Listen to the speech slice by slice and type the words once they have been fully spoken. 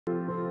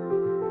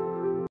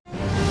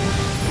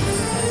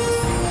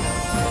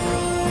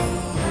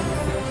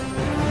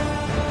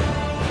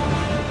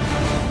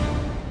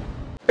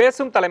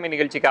பேசும் தலைமை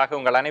நிகழ்ச்சிக்காக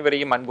உங்கள்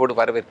அனைவரையும் அன்போடு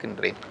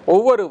வரவேற்கின்றேன்.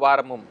 ஒவ்வொரு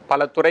வாரமும்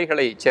பல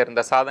துறைகளை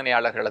சேர்ந்த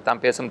சாதனையாளர்களை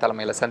தான் பேசும்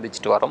தலைமையில்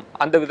சந்திச்சுட்டு வரோம்.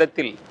 அந்த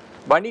விதத்தில்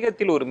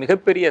வணிகத்தில் ஒரு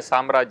மிகப்பெரிய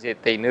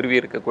சாம்ராஜ்யத்தை நிறுவி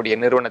இருக்கக்கூடிய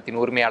நிறுவனத்தின்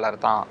உரிமையாளர்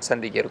தான்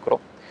சந்திக்க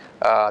இருக்கிறோம்.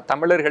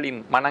 தமிழர்களின்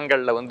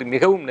மனங்களில்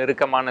மிகவும்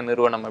நெருக்கமான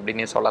நிறுவனம்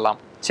அப்படின்னே சொல்லலாம்.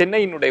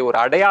 சென்னையினுடைய ஒரு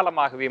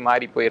அடையாளமாகவே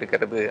மாறி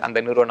போயிருக்கிறது அந்த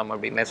நிறுவனம்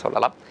அப்படின்னே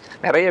சொல்லலாம்.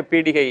 நிறைய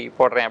பீடிகை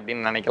போடுறேன்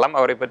அப்படின்னு நினைக்கலாம்.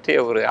 அவரை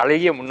பற்றிய ஒரு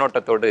அழகிய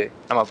முன்னோட்டத்தோடு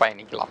நம்ம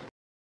பயணிக்கலாம்.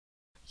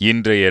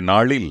 இன்றைய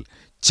நாளில்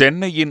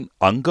சென்னையின்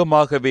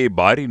அங்கமாகவே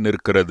மாறி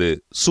நிற்கிறது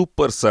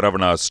சூப்பர்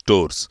சரவணா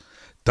ஸ்டோர்ஸ்.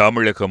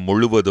 தமிழகம்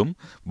முழுவதும்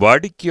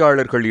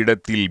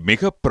வாடிக்கையாளர்களிடத்தில்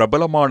மிக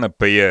பிரபலமான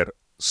பெயர்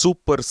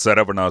சூப்பர்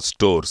சரவணா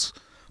ஸ்டோர்ஸ்.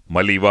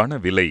 மலிவான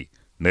விலை,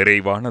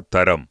 நிறைவான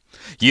தரம்,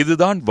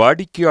 இதுதான்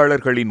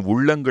வாடிக்கையாளர்களின்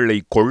உள்ளங்களை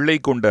கொள்ளை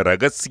கொண்ட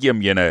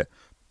ரகசியம் என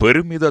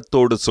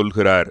பெருமிதத்தோடு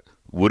சொல்கிறார்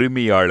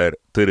உரிமையாளர்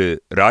திரு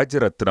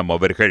ராஜரத்னம்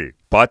அவர்கள்.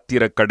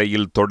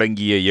 பாத்திரக்கடையில்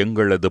தொடங்கிய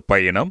எங்களது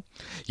பயணம்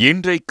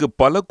இன்றைக்கு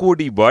பல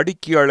கோடி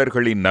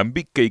வாடிக்கையாளர்களின்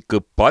நம்பிக்கைக்கு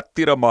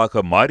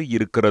பாத்திரமாக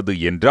மாறியிருக்கிறது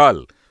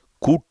என்றால்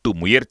கூட்டு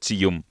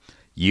முயற்சியும்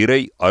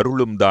இறை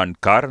அருளும் தான்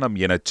காரணம்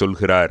எனச்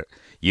சொல்கிறார்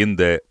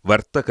இந்த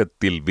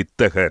வர்த்தகத்தில்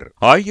வித்தகர்.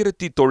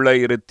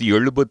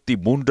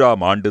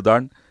 1973ஆம்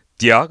ஆண்டுதான்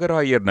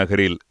தியாகராயர்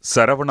நகரில்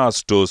சரவணா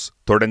ஸ்டோர்ஸ்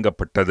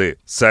தொடங்கப்பட்டது.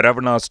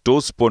 சரவணா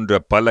ஸ்டோர்ஸ் போன்ற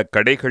பல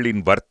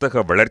கடைகளின்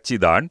வர்த்தக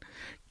வளர்ச்சிதான்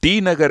டி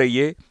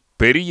நகரையே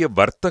பெரிய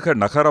வர்த்தக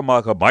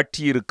நகரமாக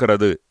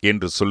மாற்றியிருக்கிறது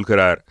என்று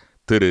சொல்கிறார்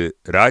திரு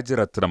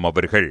ராஜரத்னம்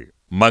அவர்கள்.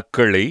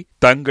 மக்களை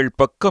தங்கள்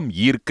பக்கம்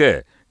ஈர்க்க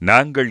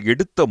நாங்கள்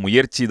எடுத்த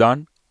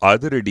முயற்சிதான்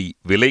அதிரடி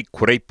விலை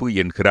குறைப்பு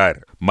என்கிறார்.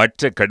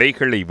 மற்ற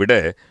கடைகளை விட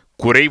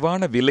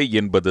குறைவான விலை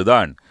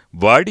என்பதுதான்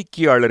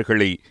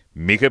வாடிக்கையாளர்களை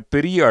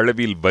மிகப்பெரிய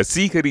அளவில்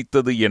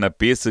வசீகரித்தது என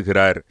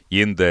பேசுகிறார்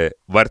இந்த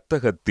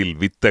வர்த்தகத்தில்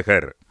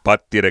வித்தகர்.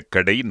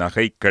 பாத்திரக்கடை,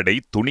 நகைக்கடை,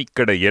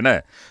 துணிக்கடை என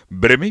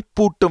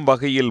பிரமிப்பூட்டும்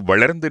வகையில்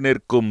வளர்ந்து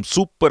நிற்கும்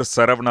சூப்பர்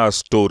சரவணா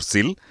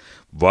ஸ்டோர்ஸில்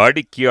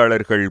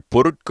வாடிக்கையாளர்கள்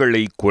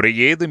பொருட்களை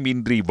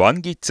குறையேதுமின்றி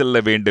வாங்கிச் செல்ல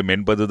வேண்டும்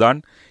என்பதுதான்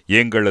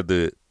எங்களது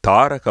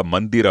தாரக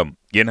மந்திரம்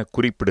என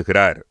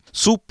குறிப்பிடுகிறார்.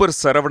 சூப்பர்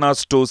சரவணா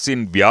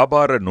ஸ்டோர்ஸின்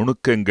வியாபார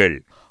நுணுக்கங்கள்,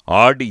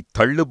 ஆடி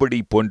தள்ளுபடி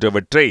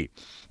போன்றவற்றை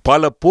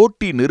பல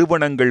போட்டி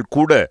நிறுவனங்கள்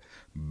கூட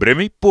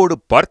பிரமிப்போடு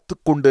பார்த்து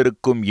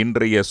கொண்டிருக்கும்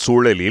இன்றைய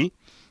சூழலில்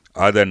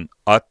அதன்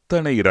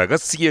அத்தனை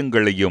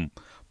ரகசியங்களையும்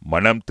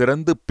மனம்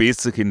திறந்து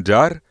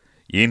பேசுகின்றார்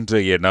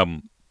இன்றைய நம்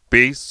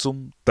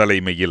பேசும்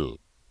தலைமையில்.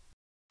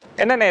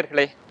 என்ன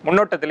நேயர்களே,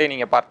 முன்னோட்டத்திலே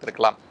நீங்க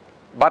பார்த்திருக்கலாம்.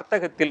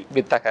 வர்த்தகத்தில்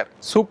வித்தகர்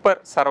சூப்பர்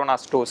சரவணா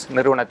ஸ்டோர்ஸ்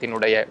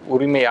நிறுவனத்தினுடைய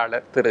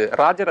உரிமையாளர் திரு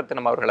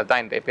ராஜரத்னம் அவர்களை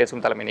தான் இன்றைய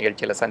பேசும் தலைமை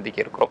நிகழ்ச்சியில் சந்திக்க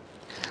இருக்கிறோம்.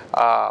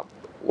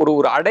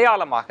 ஒரு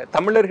அடையாளமாக,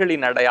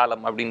 தமிழர்களின்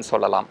அடையாளம் அப்படின்னு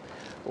சொல்லலாம்,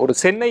 ஒரு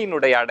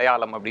சென்னையினுடைய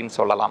அடையாளம் அப்படின்னு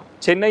சொல்லலாம்.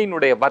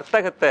 சென்னையினுடைய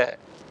வர்த்தகத்தை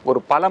ஒரு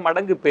பல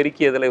மடங்கு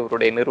பெருக்கியதில்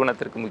இவருடைய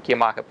நிறுவனத்திற்கு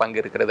முக்கியமாக பங்கு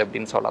இருக்கிறது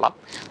அப்படின்னு சொல்லலாம்.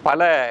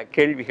 பல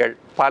கேள்விகள்,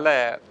 பல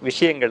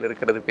விஷயங்கள்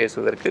இருக்கிறது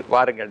பேசுவதற்கு.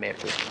 வாருங்கள்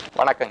நேயர்களே.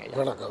 வணக்கங்க.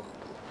 வணக்கம்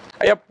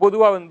ஐயா.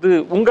 பொதுவாக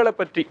உங்களை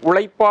பற்றி,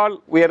 உழைப்பால்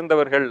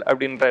உயர்ந்தவர்கள்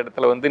அப்படின்ற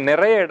இடத்துல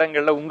நிறைய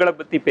இடங்கள்ல உங்களை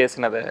பத்தி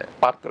பேசினதை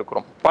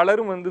பார்த்துருக்குறோம்.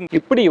 பலரும்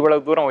இப்படி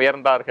இவ்வளவு தூரம்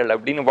உயர்ந்தார்கள்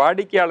அப்படின்னு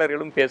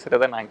வாடிக்கையாளர்களும்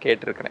பேசுறதை நான்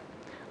கேட்டிருக்கிறேன்.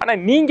 ஆனா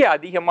நீங்க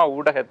அதிகமா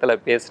ஊடகத்துல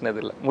பேசினது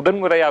இல்லை.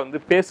 முதன்முறையா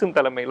பேசும்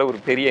தலைமையில ஒரு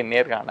பெரிய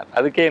நேர்காணல்.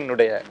 அதுக்கே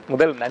என்னுடைய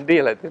முதல்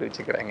நன்றிகளை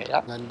தெரிவிச்சுக்கிறேங்க ஐயா.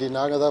 நன்றி.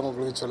 நாங்க தான்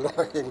உங்களுக்கு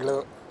சொல்லுவோம், எங்களை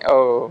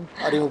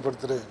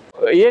அறிமுகப்படுத்துறது.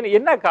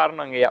 என்ன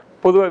காரணங்க ஐயா?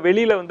 பொதுவா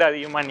வெளியில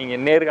அதிகமா நீங்க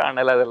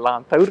நேர்காணல்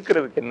அதெல்லாம்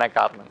தவிர்க்கிறதுக்கு என்ன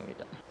காரணங்க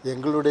ஐயா?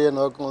 எங்களுடைய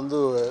நோக்கம்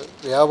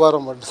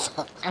வியாபாரம்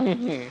மட்டும்தான்.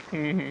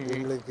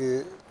 எங்களுக்கு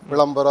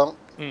விளம்பரம்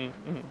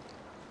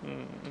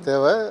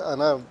தேவை,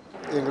 ஆனால்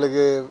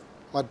எங்களுக்கு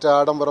மற்ற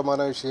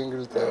ஆடம்பரமான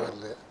விஷயங்கள்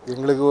தேவையில்லை.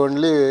 எங்களுக்கு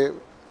ஒன்லி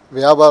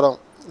வியாபாரம்.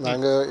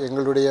 நாங்கள்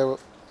எங்களுடைய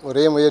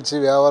ஒரே முயற்சி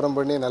வியாபாரம்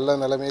பண்ணி நல்ல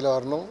நிலைமையில்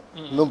வரணும்,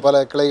 இன்னும்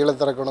பல கிளைகளை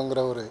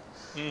திறக்கணுங்கிற ஒரு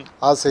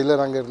ஆசையில்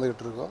நாங்கள்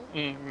இருந்துக்கிட்டு இருக்கோம்.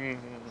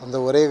 அந்த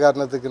ஒரே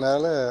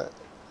காரணத்துக்குனால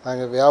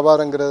நாங்கள்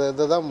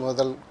வியாபாரங்கிறத தான்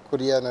முதல்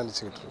குறியாக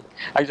நினச்சிக்கிட்டு இருக்கோம்.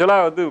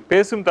 ஆக்சுவலாக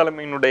பேசும்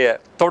தலைமையினுடைய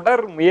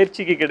தொடர்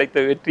முயற்சிக்கு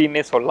கிடைத்த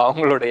வெற்றின்னே சொல்லலாம்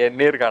அவங்களுடைய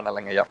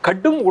நேர்காணலங்க ஐயா.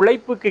 கடும்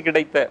உழைப்புக்கு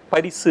கிடைத்த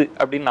பரிசு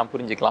அப்படின்னு நான்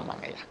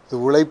புரிஞ்சுக்கலாமாங்க ஐயா?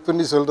 இது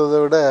உழைப்புன்னு சொல்கிறத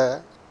விட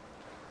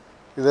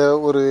இதை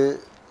ஒரு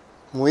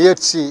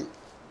முயற்சி,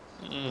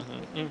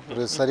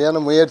 ஒரு சரியான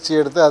முயற்சி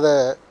எடுத்து அதை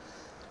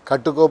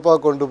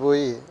கட்டுக்கோப்பாக கொண்டு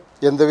போய்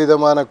எந்த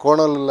விதமான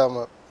கோணம்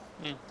இல்லாமல்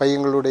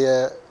பையங்களுடைய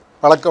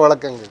பழக்க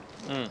வழக்கங்கள்,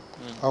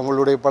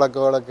 அவங்களுடைய பழக்க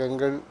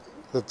வழக்கங்கள்,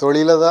 இந்த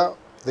தொழிலை தான்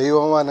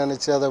தெய்வமாக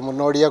நினச்சி அதை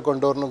முன்னோடியாக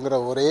கொண்டு வரணுங்கிற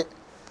ஒரே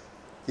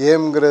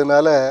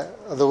ஏம்ங்கிறதுனால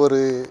அதை ஒரு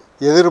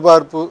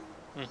எதிர்பார்ப்பு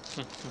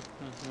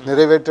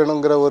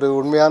நிறைவேற்றணுங்கிற ஒரு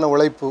உண்மையான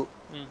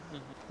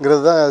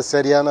உழைப்புங்கிறது தான்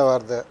சரியான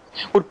வார்த்தை.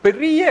 ஒரு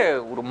பெரிய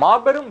ஒரு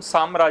மாபெரும்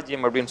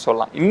சாம்ராஜ்யம் அப்படின்னு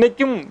சொல்லலாம்.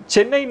 இன்னைக்கும்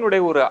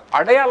சென்னையினுடைய ஒரு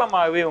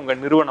அடையாளமாகவே உங்க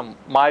நிறுவனம்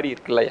மாறி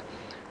இருக்குல்லையா?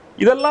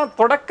 இதெல்லாம்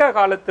தொடக்க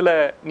காலத்துல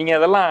நீங்க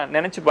அதெல்லாம்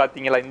நினைச்சு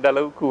பார்த்தீங்களா? இந்த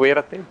அளவுக்கு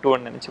உயரத்தை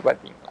விட்டுவோன்னு நினைச்சு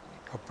பார்த்தீங்களா?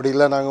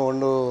 அப்படிலாம் நாங்கள்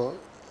ஒன்றும்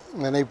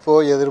நினைப்போ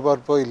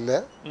எதிர்பார்ப்போ இல்லை.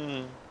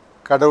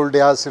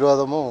 கடவுளுடைய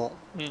ஆசீர்வாதமும்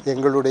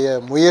எங்களுடைய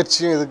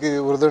முயற்சியும் இதுக்கு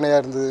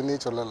உறுதுணையாக இருந்ததுன்னு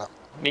சொல்லலாம்.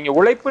 நீங்க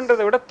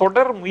உழைப்புன்றதை விட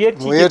தொடர்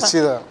முயற்சி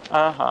தான்.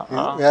 ஆஹா.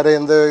 வேற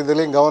எந்த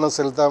இதுலையும் கவனம்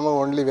செலுத்தாமல்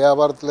ஒன்லி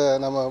வியாபாரத்தில்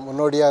நம்ம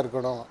முன்னோடியாக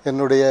இருக்கணும்.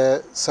 என்னுடைய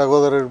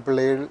சகோதரர்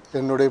பிள்ளைகள்,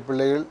 என்னுடைய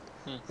பிள்ளைகள்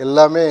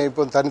எல்லாமே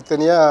இப்போ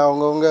தனித்தனியாக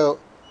அவங்கவுங்க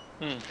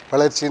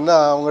வளர்ச்சின்னா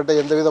அவங்ககிட்ட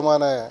எந்த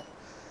விதமான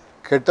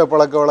கெட்ட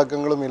பழக்க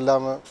வழக்கங்களும்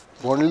இல்லாமல்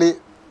ஒன்லி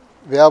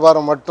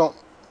வியாபாரம் மட்டும்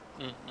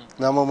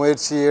நம்ம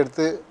முயற்சியை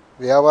எடுத்து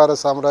வியாபார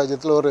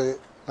சாம்ராஜ்யத்தில் ஒரு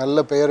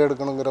நல்ல பெயர்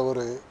எடுக்கணுங்கிற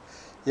ஒரு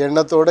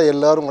எண்ணத்தோடு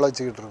எல்லாரும்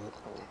உழைச்சிக்கிட்டு இருக்கோம்.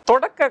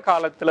 தொடக்க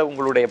காலத்தில்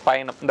உங்களுடைய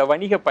பயணம், இந்த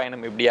வணிக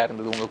பயணம் எப்படியா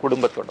இருந்தது உங்கள்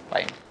குடும்பத்தோட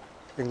பயணம்?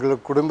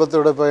 எங்களுக்கு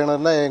குடும்பத்தோட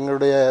பயணம்னா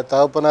எங்களுடைய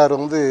தகப்பனார்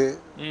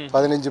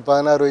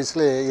 15-16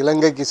 வயசுல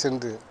இலங்கைக்கு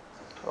சென்று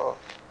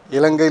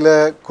இலங்கையில்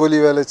கூலி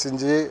வேலை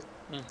செஞ்சு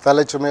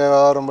தலைச்சுமை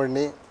வியாபாரம்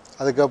பண்ணி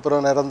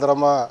அதுக்கப்புறம்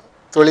நிரந்தரமாக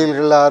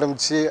தொழில்கள்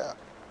ஆரம்பித்து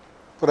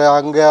அப்புறம்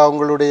அங்கே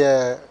அவங்களுடைய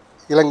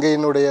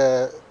இலங்கையினுடைய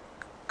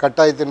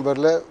கட்டாயத்தின்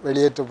பேரில்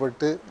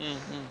வெளியேற்றப்பட்டு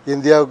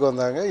இந்தியாவுக்கு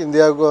வந்தாங்க.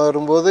 இந்தியாவுக்கு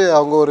வரும்போது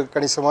அவங்க ஒரு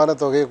கணிசமான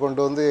தொகையை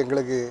கொண்டு வந்து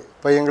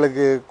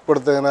எங்களுக்கு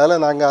கொடுத்ததுனால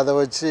நாங்கள் அதை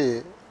வச்சு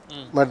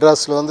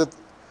மெட்ராஸில்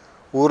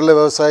ஊரில்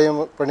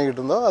விவசாயம்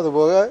பண்ணிக்கிட்டு இருந்தோம்.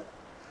 அதுபோக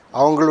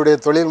அவங்களுடைய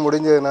தொழில்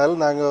முடிஞ்சதுனால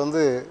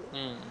நாங்கள்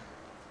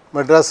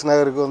மெட்ராஸ்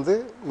நகருக்கு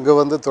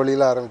இங்கே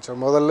தொழில்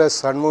ஆரம்பித்தோம். முதல்ல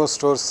சண்முக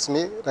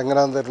ஸ்டோர்ஸ்னு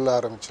ரங்கநாதரில்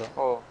ஆரம்பித்தோம்.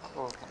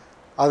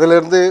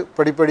 அதிலேருந்து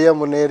படிப்படியாக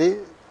முன்னேறி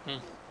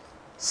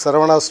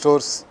சரவணா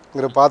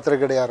ஸ்டோர்ஸ்ங்கிற பாத்திர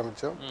கடை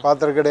ஆரம்பித்தோம்.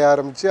 பாத்திர கடை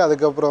ஆரம்பித்து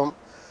அதுக்கப்புறம்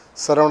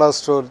சரவணா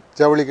ஸ்டோர்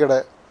ஜவுளி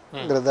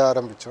கடைங்கிறத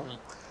ஆரம்பித்தோம்.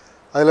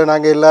 அதில்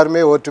நாங்கள்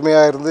எல்லாருமே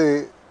ஒற்றுமையாக இருந்து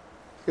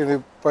இது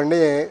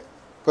பண்ணி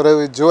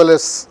பிறகு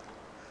ஜுவல்லர்ஸ்,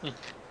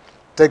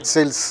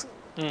 டெக்ஸ்டைல்ஸ்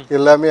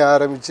எல்லாமே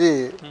ஆரம்பித்து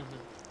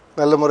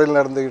நல்ல முறையில்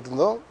நடந்துக்கிட்டு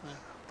இருந்தோம்.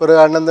 பிறகு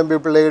அண்ணன் தம்பி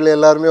பிள்ளைகள்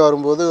எல்லாருமே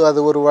வரும்போது அது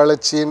ஒரு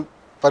வளர்ச்சியின்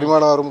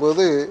பரிமாணம்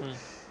வரும்போது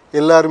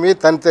எல்லாருமே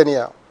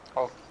தனித்தனியாக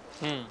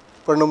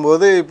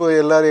பண்ணும்போது இப்போ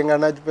எல்லோரும் எங்கள்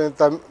அண்ணாச்சி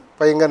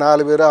பையங்க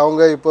 4 பேர்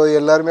அவங்க இப்போ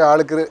எல்லாருமே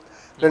ஆளுக்கு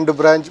 2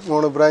 பிரான்ச்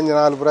 3 பிரான்ச்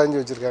 4 பிரான்ச்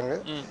வச்சுருக்காங்க.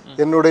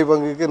 என்னுடைய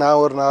பங்குக்கு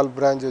நான் ஒரு 4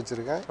 பிரான்ச்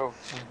வச்சுருக்கேன்.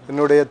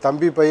 என்னுடைய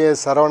தம்பி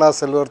பையன் சரவணா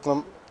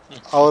செல்வரத்னம்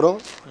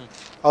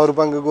அவர்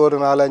பங்குக்கு ஒரு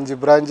 4-5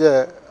 பிரான்ச்சை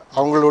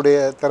அவங்களுடைய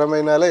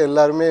திறமையினால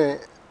எல்லாருமே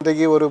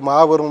இன்றைக்கு ஒரு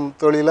மாபெரும்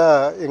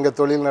தொழிலாக எங்கள்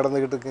தொழில்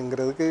நடந்துக்கிட்டு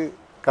இருக்குங்கிறதுக்கு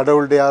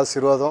கடவுளுடைய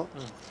ஆசீர்வாதம்.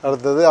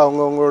 அடுத்தது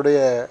அவங்கவுங்களுடைய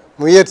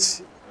முயற்சி.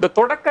 இந்த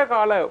தொடக்க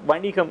கால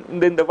வணிகம்,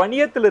 இந்த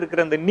வணிகத்தில் இருக்கிற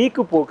இந்த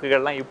நீக்கு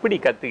போக்குகள்லாம் எப்படி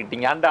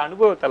கற்றுக்கிட்டீங்க? அந்த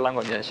அனுபவத்தெல்லாம்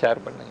கொஞ்சம் ஷேர்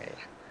பண்ணுங்க.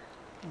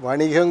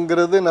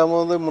 வணிகங்கிறது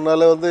நம்ம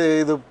முன்னால்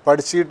இது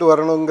படிச்சுக்கிட்டு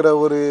வரணுங்கிற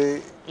ஒரு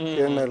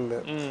எண்ணம் இல்லை.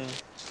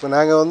 இப்போ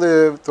நாங்கள்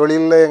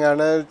தொழிலில் எங்கள்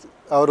அண்ணன்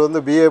அவர்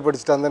பிஏ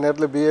படிச்சுட்டு அந்த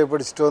நேரத்தில் பிஏ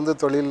படிச்சுட்டு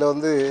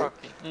தொழிலில்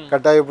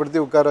கட்டாயப்படுத்தி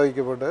உட்கார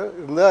வைக்கப்பட்டார்.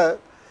 இருந்தால்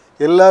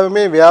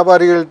எல்லாமே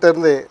வியாபாரிகள்கிட்ட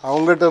இருந்தே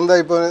அவங்ககிட்ட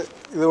இருந்தால் இப்போ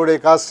இதோடைய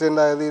காஸ்ட்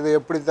என்ன, இது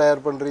எப்படி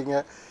தயார் பண்ணுறீங்க,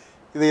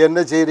 இது என்ன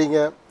செய்கிறீங்க,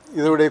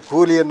 இதோடைய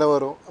கூலி என்ன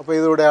வரும், அப்போ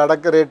இதோடைய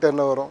அடக்க ரேட்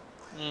என்ன வரும்,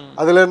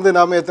 அதுலேருந்து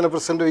நாம் எத்தனை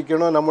 %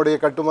 விற்கணும், நம்முடைய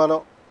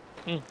கட்டுமானம்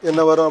என்ன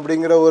வரும்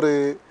அப்படிங்கிற ஒரு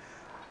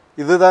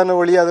இதுதான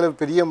வழி. அதில்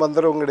பெரிய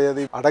மந்திரம்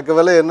கிடையாது. அடக்க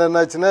விலை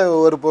என்னென்னாச்சுன்னா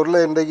ஒரு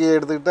பொருளை இன்றைக்கு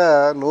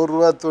எடுத்துக்கிட்டால் 100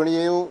 ரூபா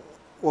துணியையும்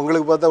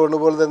உங்களுக்கு பார்த்தா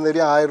ஒன்று போல் தான்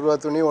தெரியும், 1000 ரூபா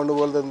துணியும் ஒன்று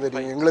போல் தான்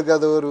தெரியும். எங்களுக்கு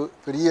அது ஒரு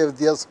பெரிய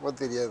வித்தியாசமாக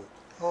தெரியாது.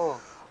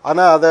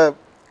 ஆனால் அதை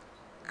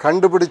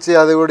கண்டுபிடிச்சி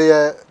அதோடைய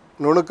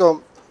நுணுக்கம்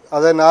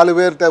அதை 4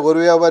 பேர்கிட்ட, ஒரு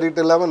வியாபாரிகிட்ட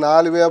இல்லாமல்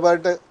 4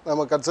 வியாபாரிகிட்ட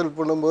நம்ம கன்சல்ட்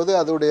பண்ணும்போது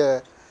அதோடைய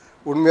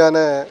உண்மையான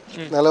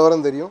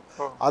நிலவரம் தெரியும்.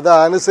 அதை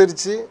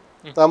அனுசரித்து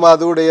நம்ம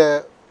அதோடைய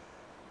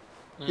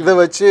இதை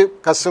வச்சு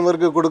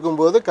கஸ்டமருக்கு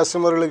கொடுக்கும்போது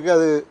கஸ்டமர்களுக்கு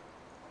அது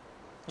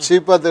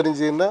சீப்பாக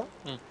தெரிஞ்சுன்னா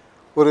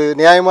ஒரு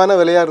நியாயமான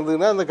விலையாக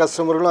இருந்ததுன்னா அந்த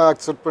கஸ்டமர்களும்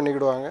அக்செப்ட்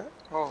பண்ணிக்கிடுவாங்க.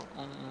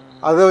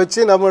 அதை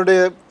வச்சு நம்மளுடைய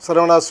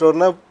சரவணா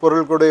ஸ்டோர்னால்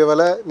பொருட்களுடைய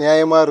விலை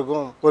நியாயமாக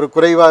இருக்கும், ஒரு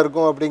குறைவாக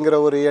இருக்கும் அப்படிங்கிற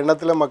ஒரு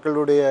எண்ணத்தில்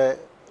மக்களுடைய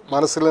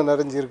மனசில்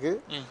நிறைஞ்சிருக்கு.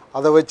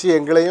 அதை வச்சு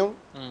எங்களையும்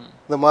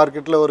இந்த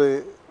மார்க்கெட்டில் ஒரு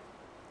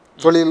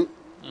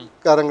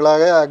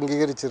தொழில்காரங்களாக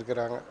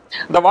அங்கீகரிச்சிருக்கிறாங்க.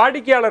 இந்த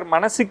வாடிக்கையாளர்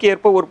மனசுக்கு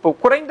ஏற்ப ஒரு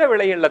குறைந்த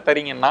விலைகளில்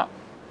தரீங்கன்னா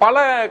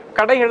பல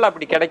கடைகள்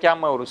அப்படி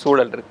கிடைக்காம ஒரு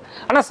சூழல் இருக்கு.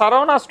 ஆனால்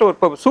சரவணா ஸ்டோர்,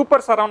 இப்போ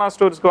சூப்பர் சரவணா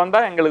ஸ்டோர்ஸ்க்கு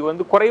வந்தால்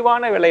எங்களுக்கு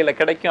குறைவான விலையில்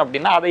கிடைக்கும்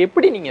அப்படின்னா அதை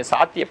எப்படி நீங்கள்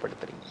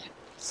சாத்தியப்படுத்துறீங்க?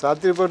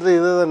 சாத்தியப்படுத்து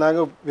இதுதான்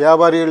நாங்கள்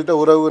வியாபாரிகள்கிட்ட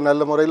உறவு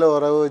நல்ல முறையில்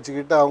உறவு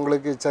வச்சுக்கிட்டு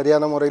அவங்களுக்கு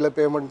சரியான முறையில்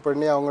பேமெண்ட்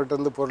பண்ணி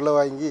அவங்கள்ட்ட பொருளை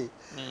வாங்கி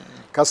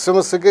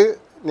கஸ்டமர்ஸுக்கு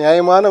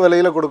நியாயமான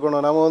விலையில்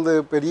கொடுக்கணும். நம்ம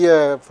பெரிய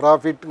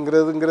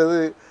ப்ராஃபிட்டுங்கிறது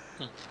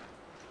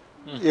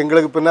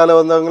எங்களுக்கு பின்னால்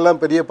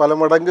வந்தவங்கெல்லாம் பெரிய பல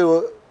மடங்கு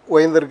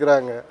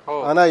உயர்ந்திருக்கிறாங்க.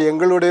 ஆனால்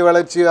எங்களுடைய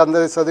வளர்ச்சி அந்த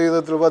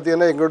சதவீதத்தில்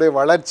பார்த்தீங்கன்னா எங்களுடைய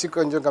வளர்ச்சி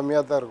கொஞ்சம்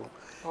கம்மியாக தான் இருக்கும்.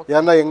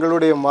 ஏன்னா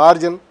எங்களுடைய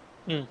மார்ஜின்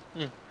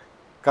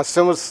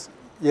கஸ்டமர்ஸ்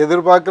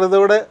எதிர்பார்க்குறத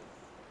விட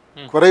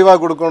குறைவாக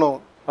கொடுக்கணும்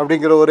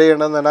அப்படிங்கிற ஒரே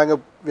எண்ணம் தான். நாங்கள்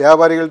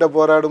வியாபாரிகள்கிட்ட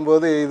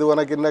போராடும்போது இது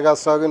உனக்கு இந்த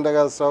காஸ்ட் ஆகும், இந்த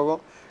காஸ்ட்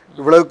ஆகும்,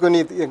 இவ்வளவுக்கு நீ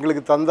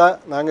எங்களுக்கு தந்தால்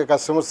நாங்கள்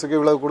கஸ்டமர்ஸுக்கு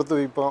இவ்வளவு கொடுத்து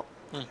விற்போம்.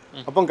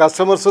 அப்போ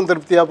கஸ்டமர்ஸும்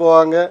திருப்தியாக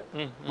போவாங்க,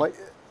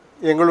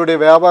 எங்களுடைய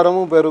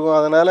வியாபாரமும் பெருகும்.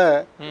 அதனால்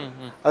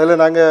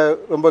அதில் நாங்கள்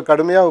ரொம்ப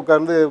கடுமையாக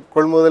உட்கார்ந்து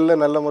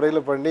கொள்முதலில் நல்ல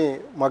முறையில் பண்ணி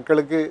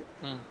மக்களுக்கு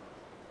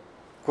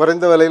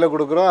குறைந்த விலையில்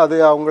கொடுக்குறோம். அது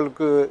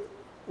அவங்களுக்கு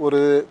ஒரு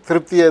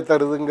திருப்தியை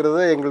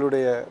தருதுங்கிறது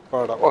எங்களுடைய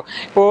பாடம்.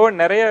 இப்போ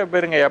நிறைய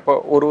பேருங்க இப்போ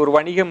ஒரு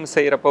வணிகம்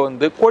செய்யறப்ப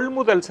வந்து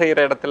கொள்முதல்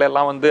செய்யற இடத்துல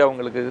எல்லாம் வந்து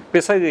அவங்களுக்கு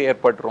பிசகு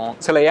ஏற்பட்டுரும்,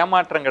 சில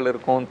ஏமாற்றங்கள்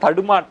இருக்கும்,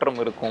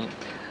 தடுமாற்றம் இருக்கும்.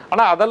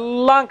 ஆனா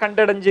அதெல்லாம்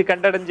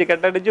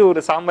கண்டடைஞ்சு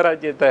ஒரு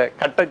சாம்ராஜ்யத்தை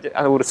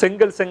ஒரு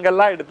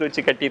செங்கல்லா எடுத்து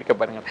வச்சு கட்டியிருக்க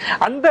பாருங்க.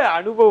 அந்த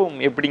அனுபவம்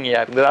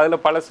எப்படிங்கயா இருந்தது? அதுல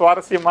பல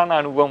சுவாரஸ்யமான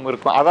அனுபவம்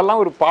இருக்கும்.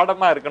 அதெல்லாம் ஒரு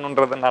பாடமா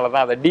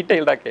இருக்கணும்ன்றதுனாலதான் அதை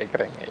டீட்டெயில்டா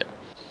கேட்கறேங்க.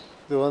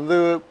 இது வந்து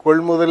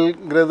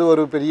கொள்முதல்ங்கிறது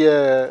ஒரு பெரிய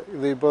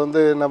இது. இப்போ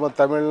வந்து நம்ம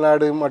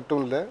தமிழ்நாடு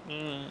மட்டும் இல்லை,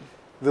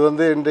 இது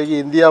வந்து இன்றைக்கு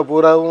இந்தியா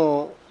பூராவும்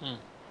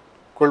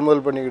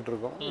கொள்முதல் பண்ணிக்கிட்டு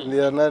இருக்கோம்.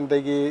 இந்தியானா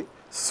இன்றைக்கு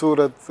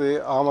சூரத்,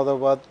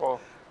 அகமதாபாத்,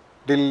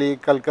 டெல்லி,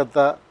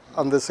 கல்கத்தா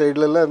அந்த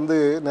சைட்லலாம் இருந்து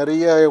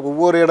நிறைய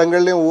ஒவ்வொரு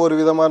இடங்கள்லையும் ஒவ்வொரு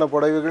விதமான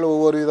புடவைகள்,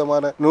 ஒவ்வொரு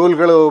விதமான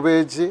நூல்களை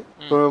உபயோகித்து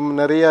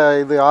நிறைய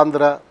இது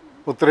ஆந்திரா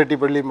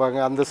முத்துரெட்டிப்பள்ளிம்பாங்க,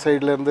 அந்த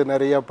சைட்லேருந்து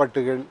நிறையா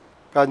பட்டுகள்,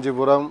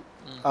 காஞ்சிபுரம்,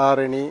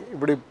 ஆரணி,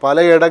 இப்படி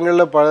பல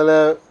இடங்களில் பல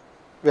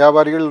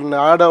வியாபாரிகள்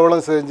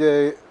நாடவளம் செஞ்சு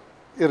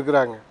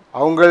இருக்கிறாங்க.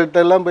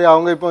 அவங்கள்ட்ட எல்லாம் போய்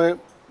அவங்க இப்போ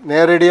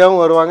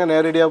நேரடியாகவும் வருவாங்க.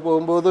 நேரடியாக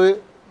போகும்போது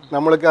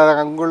நம்மளுக்கு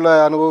அங்குள்ள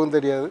அனுபவம்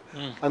தெரியாது.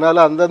 அதனால்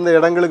அந்தந்த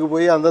இடங்களுக்கு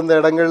போய் அந்தந்த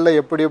இடங்களில்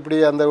எப்படி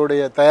அந்த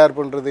தயார்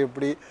பண்ணுறது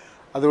எப்படி,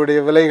 அதோடைய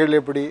விலைகள்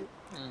எப்படி,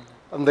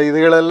 அந்த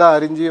இதுகளெல்லாம்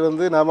அறிஞ்சு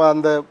வந்து நாம்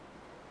அந்த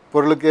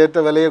பொருளுக்கு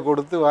ஏற்ற விலையை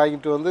கொடுத்து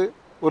வாங்கிட்டு வந்து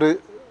ஒரு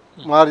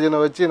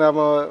மார்ஜினை வச்சு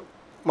நாம்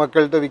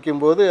மக்கள்கிட்ட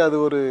விற்கும்போது அது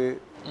ஒரு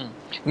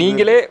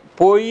நீங்களே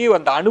போய்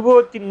அந்த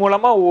அனுபவத்தின்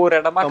மூலமா ஒவ்வொரு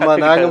இடமா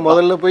நாங்கள்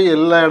முதல்ல போய்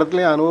எல்லா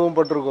இடத்துலையும் அனுபவம்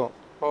பட்டிருக்கோம்.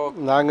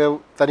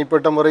 நாங்கள்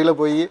தனிப்பட்ட முறையில்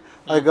போய்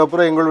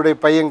அதுக்கப்புறம் எங்களுடைய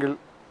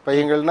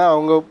பையங்கள்னா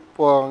அவங்க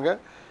போவாங்க.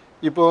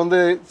 இப்போ வந்து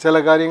சில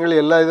காரியங்கள்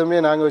எல்லா இதுவுமே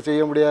நாங்கள்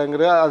செய்ய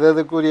முடியாதுங்கிற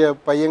அதுக்குரிய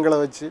பையங்களை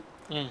வச்சு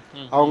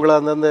அவங்கள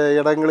அந்தந்த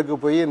இடங்களுக்கு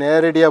போய்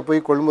நேரடியாக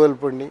போய்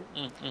கொள்முதல் பண்ணி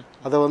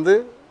அதை வந்து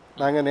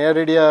நாங்கள்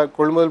நேரடியாக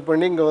கொள்முதல்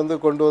பண்ணி இங்கே வந்து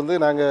கொண்டு வந்து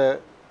நாங்கள்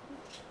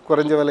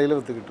குறைஞ்ச விலையில்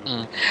விற்றுக்கிட்டு.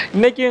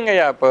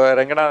 இன்னைக்குங்கய்யா இப்போ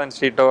ரங்கநாதன்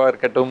ஸ்ட்ரீட்டோவா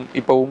இருக்கட்டும்,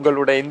 இப்போ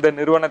உங்களுடைய இந்த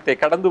நிறுவனத்தை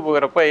கடந்து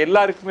போகிறப்ப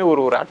எல்லாருக்குமே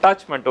ஒரு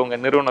அட்டாச்மெண்ட்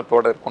உங்கள்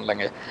நிறுவனத்தோடு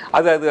இருக்கும்லங்க.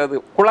 அது அது அது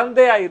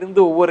குழந்தையா இருந்து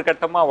ஒவ்வொரு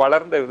கட்டமாக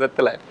வளர்ந்த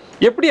விதத்தில்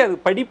எப்படி அது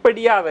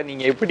படிப்படியாக அதை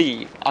நீங்கள் எப்படி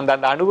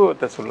அந்த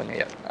அனுபவத்தை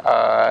சொல்லுங்கய்யா.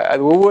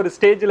 அது ஒவ்வொரு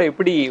ஸ்டேஜில்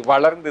எப்படி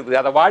வளர்ந்தது,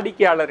 அதை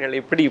வாடிக்கையாளர்கள்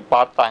எப்படி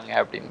பார்த்தாங்க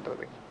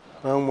அப்படின்றது.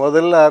 நாங்கள்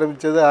முதல்ல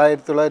ஆரம்பித்தது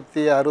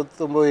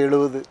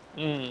 1969-70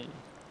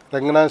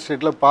 ரங்கநாதன்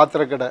ஸ்ட்ரீட்டில்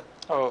பாத்திர கடை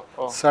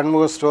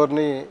சண்முக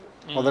ஸ்டோர்னு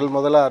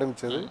முதல்ல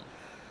ஆரம்பித்தது.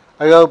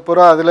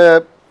 அதுக்கப்புறம் அதில்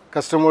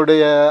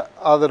கஸ்டமருடைய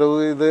ஆதரவு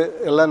இது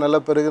எல்லாம் நல்லா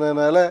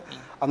பெருகினதுனால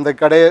அந்த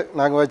கடையை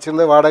நாங்கள்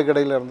வச்சுருந்த வாடகை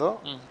கடையில் இருந்தோம்.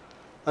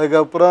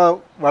 அதுக்கப்புறம்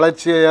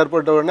வளர்ச்சி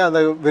ஏற்பட்ட உடனே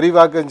அந்த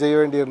விரிவாக்கம் செய்ய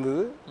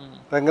வேண்டியிருந்தது.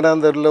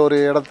 ரங்கநாதரில் ஒரு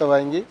இடத்த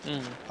வாங்கி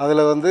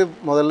அதில் வந்து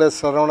முதல்ல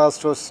சரவணா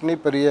ஸ்டோர்ஸ்னு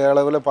பெரிய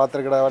அளவில்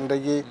பாத்திர கடை,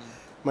 அன்றைக்கு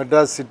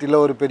மெட்ராஸ்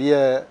சிட்டியில் ஒரு பெரிய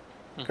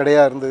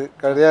கடையாக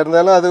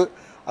இருந்தாலும் அது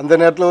அந்த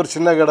நேரத்தில் ஒரு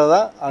சின்ன கடை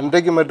தான்.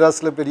 அன்றைக்கு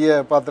மெட்ராஸில் பெரிய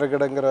பாத்திர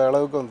கடைங்கிற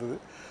அளவுக்கு வந்தது.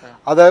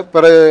 அதை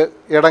பிறகு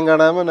இடம்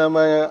காணாமல்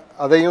நம்ம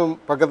அதையும்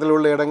பக்கத்தில்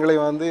உள்ள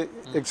இடங்களையும் வந்து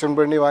எக்ஸ்டெண்ட்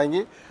பண்ணி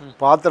வாங்கி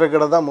பாத்திர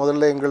கடை தான்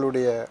முதல்ல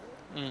எங்களுடைய.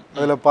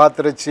 அதில்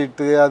பாத்திர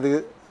சீட்டு அது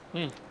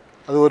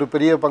ஒரு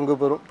பெரிய பங்கு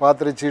பெறும்.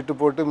 பாத்திர சீட்டு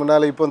போட்டு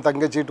முன்னால் இப்போ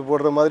தங்க சீட்டு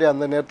போடுற மாதிரி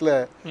அந்த நேரத்தில்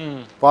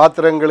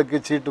பாத்திரங்களுக்கு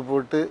சீட்டு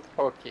போட்டு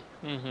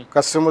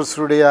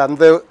கஸ்டமர்ஸுடைய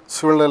அந்த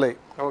சூழ்நிலை.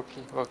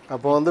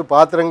 அப்போ வந்து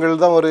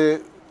பாத்திரங்கள் தான் ஒரு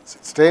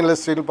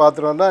ஸ்டெயின்லெஸ் ஸ்டீல்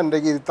பாத்திரம்னா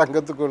இன்றைக்கு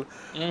தங்கத்துக்குள்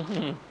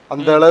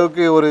அந்த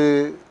அளவுக்கு ஒரு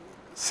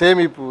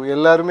சேமிப்பு.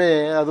 எல்லாருமே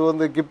அது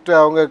வந்து கிஃப்ட்,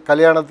 அவங்க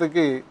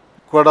கல்யாணத்துக்கு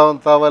குடம்,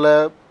 தவளை,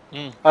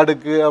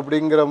 அடுக்கு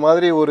அப்படிங்கிற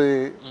மாதிரி ஒரு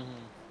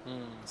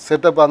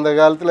செட்டப் அந்த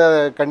காலத்தில்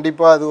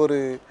கண்டிப்பாக அது ஒரு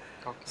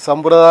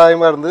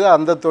சம்பிரதாயமாக இருந்தது.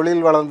 அந்த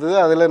தொழில் வளர்ந்தது,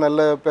 அதில்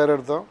நல்ல பேர்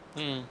எடுத்தோம்.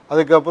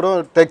 அதுக்கப்புறம்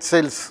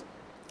டெக்ஸ்டைல்ஸ்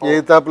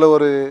எய்தாப்பில்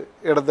ஒரு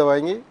இடத்த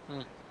வாங்கி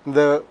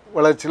இந்த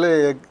வளர்ச்சியில்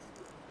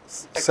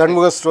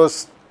சண்முக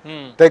ஸ்டோர்ஸ்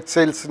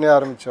டெக்ஸ்டைல்ஸ்னு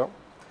ஆரம்பித்தோம்.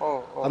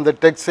 அந்த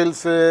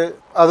டெக்ஸ்டைல்ஸு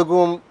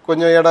அதுக்கும்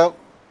கொஞ்சம் இடம்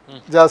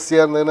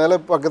ஜாஸ்தியாக இருந்ததுனால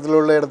பக்கத்தில்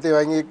உள்ள இடத்தையும்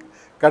வாங்கி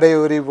கடையை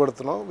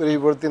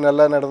விரிவுபடுத்தி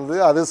நல்லா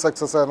நடந்தது. அது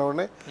சக்ஸஸ் ஆன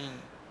உடனே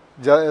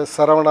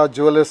சரவணா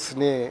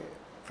ஜுவல்லர்ஸ்னு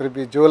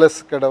திருப்பி ஜுவல்லர்ஸ்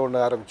கடை ஒன்று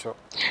ஆரம்பித்தோம்.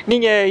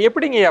 நீங்கள்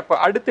எப்படிங்க அப்போ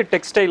அடுத்து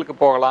டெக்ஸ்டைலுக்கு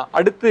போகலாம்,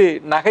 அடுத்து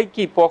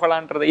நகைக்கு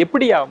போகலான்றதை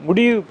எப்படியா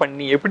முடிவு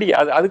பண்ணி, எப்படி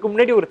அதுக்கு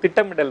முன்னாடி ஒரு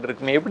திட்டமிடல்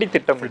இருக்குமே, எப்படி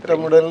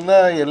திட்டமிடல்னா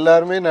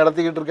எல்லாருமே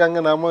நடத்திக்கிட்டு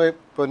இருக்காங்க. நாம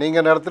இப்போ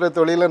நீங்கள் நடத்துகிற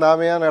தொழிலை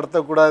நாம ஏன்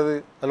நடத்தக்கூடாது?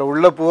 அதில்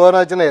உள்ளே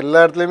போனாச்சுன்னா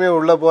எல்லா இடத்துலையுமே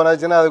உள்ளே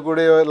போனாச்சுன்னா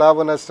அதுக்குடைய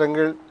லாப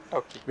நஷ்டங்கள்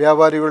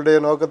வியாபாரிகளுடைய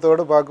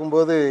நோக்கத்தோடு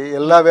பார்க்கும்போது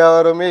எல்லா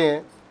வியாபாரமே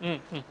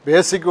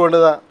பேசிக் ஒன்று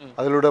தான்.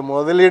 அதோட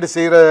முதலீடு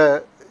செய்கிற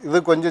இது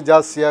கொஞ்சம்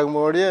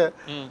ஜாஸ்தியாகும்போடைய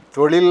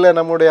தொழிலில்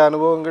நம்முடைய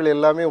அனுபவங்கள்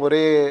எல்லாமே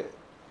ஒரே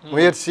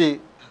முயற்சி,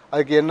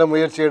 அதுக்கு என்ன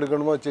முயற்சி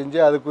எடுக்கணுமோ செஞ்சு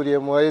அதுக்குரிய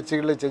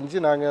முயற்சிகளை செஞ்சு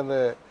நாங்கள் அந்த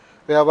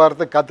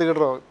வியாபாரத்தை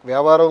கற்றுக்கிடுறோம்.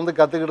 வியாபாரம் வந்து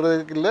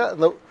கற்றுக்கிடுறதுக்கு இல்லை,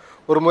 அந்த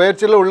ஒரு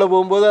முயற்சியில் உள்ளே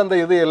போகும்போது அந்த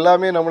இது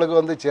எல்லாமே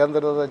நம்மளுக்கு வந்து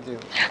சேர்ந்துறது தான்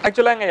செய்யும்.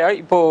 ஆக்சுவலாங்க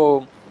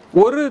இப்போது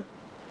ஒரு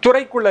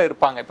துறைக்குள்ளே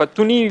இருப்பாங்க. இப்போ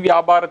துணி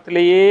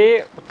வியாபாரத்திலேயே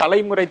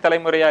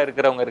தலைமுறையாக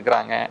இருக்கிறவங்க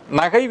இருக்கிறாங்க,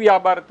 நகை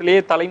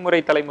வியாபாரத்திலேயே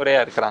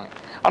தலைமுறையாக இருக்கிறாங்க.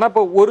 ஆனா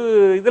இப்போ ஒரு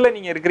இதுல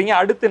நீங்க இருக்கிறீங்க,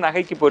 அடுத்து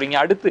நகைக்கு போறீங்க,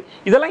 அடுத்து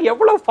இதெல்லாம்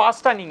எவ்வளவு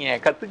ஃபாஸ்டா நீங்க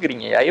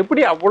கத்துக்கிறீங்க?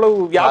 எப்படி அவ்வளவு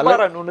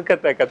வியாபார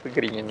நுணுக்கத்தை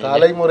கத்துக்கிறீங்க நீங்க?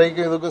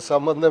 தலைமுறைக்கும் இதுக்கும்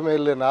சம்பந்தமே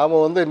இல்லை. நாம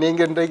வந்து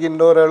நீங்க இன்றைக்கு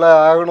இன்னொரு ஆளா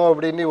ஆகணும்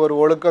அப்படின்னு ஒரு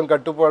ஒழுக்கம்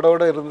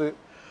கட்டுப்பாடோட இருந்து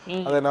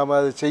அதை நாம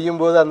அதை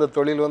செய்யும்போது அந்த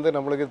தொழில் வந்து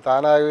நம்மளுக்கு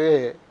தானாகவே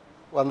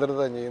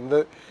வந்துடுதாங்க.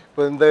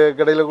 இப்போ இந்த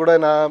கடையில் கூட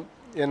நான்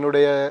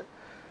என்னுடைய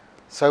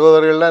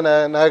சகோதரர்கள்லாம்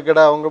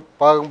நகைக்கடை அவங்க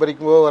பாகம்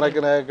பறிக்கும்போது உனக்கு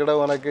நகைக்கடை,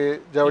 உனக்கு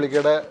ஜவுளி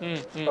கடை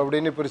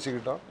அப்படின்னு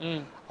பிரிச்சுக்கிட்டோம்.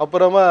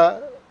 அப்புறமா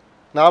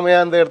நாம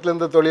ஏன் அந்த இடத்துல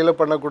இந்த தொழிலை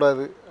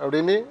பண்ணக்கூடாது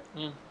அப்படின்னு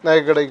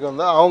நகைக்கடைக்கு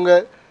வந்தோம். அவங்க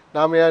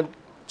நாம ஏன்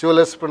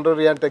ஜுவல்லர்ஸ்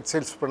பண்ணுறோம், ஏன்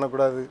டெக்ஸ்டைல்ஸ்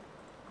பண்ணக்கூடாது,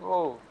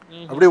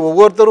 அப்படி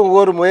ஒவ்வொருத்தரும்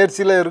ஒவ்வொரு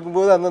முயற்சியில்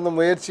இருக்கும்போது அந்தந்த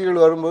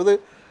முயற்சிகள் வரும்போது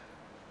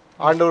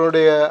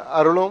ஆண்டவனுடைய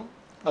அருளும்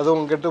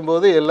அதுவும்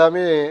கெட்டும்போது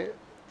எல்லாமே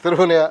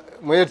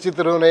முயற்சி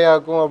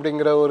திருவினையாக்கும்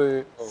அப்படிங்கிற ஒரு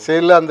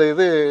செயலில் அந்த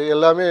இது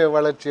எல்லாமே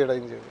வளர்ச்சி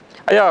அடைஞ்சது.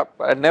 ஐயா,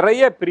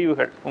 நிறைய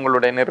பிரிவுகள்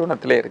உங்களுடைய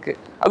நிறுவனத்திலே இருக்கு.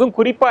 அதுவும்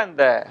குறிப்பா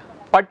இந்த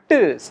பட்டு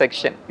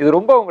செக்ஷன், இது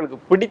ரொம்ப உங்களுக்கு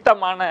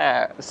பிடித்தமான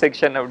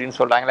செக்ஷன் அப்படின்னு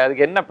சொல்றாங்களே,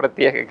 அதுக்கு என்ன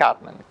பிரத்யேக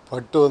காரணம்?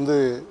 பட்டு வந்து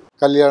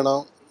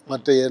கல்யாணம்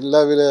மற்ற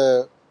எல்லா வித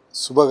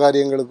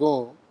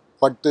சுபகாரியங்களுக்கும்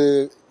பட்டு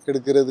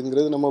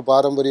எடுக்கிறதுங்கிறது நம்ம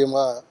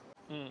பாரம்பரியமாக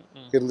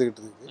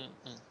இருந்துக்கிட்டு இருக்கு.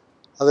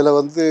 அதில்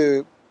வந்து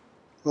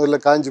முதல்ல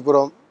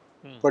காஞ்சிபுரம்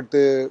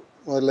பட்டு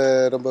முதல்ல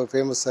ரொம்ப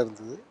ஃபேமஸாக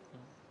இருந்தது.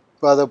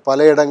 இப்போ அதை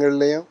பல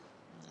இடங்கள்லையும்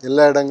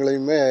எல்லா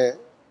இடங்களையுமே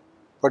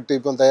பட்டு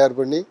இப்போ தயார்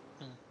பண்ணி,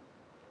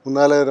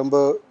 முன்னால் ரொம்ப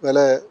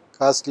விலை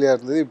காஸ்ட்லியாக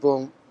இருந்தது. இப்போ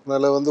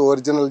முன்னால் வந்து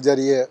ஒரிஜினல்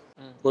ஜரியை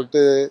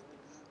போட்டு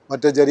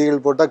மற்ற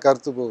ஜரிகள் போட்டால்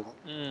கருத்து போகும்.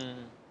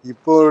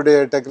 இப்போடைய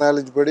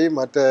டெக்னாலஜி படி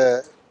மற்ற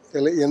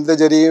எந்த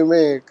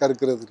ஜரியுமே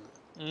கருக்கிறது இல்லை.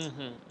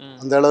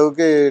 அந்த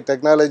அளவுக்கு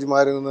டெக்னாலஜி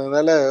மாறி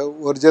இருந்ததுனால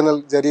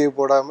ஒரிஜினல் ஜரியை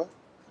போடாமல்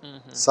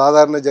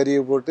சாதாரண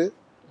ஜரியை போட்டு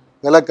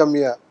விலை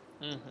கம்மியாக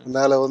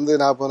முன்னால் வந்து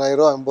 40,000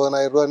 ரூபா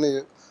 50,000 ரூபான்னு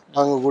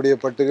வாங்கக்கூடிய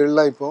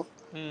பட்டுகள்லாம் இப்போ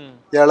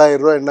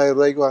 7,000 ரூபா 8,000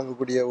 ரூபாய்க்கு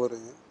வாங்கக்கூடிய ஒரு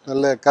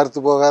நல்ல கருத்து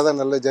போகாத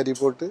நல்ல ஜரி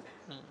போட்டு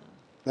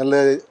நல்ல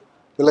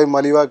விலை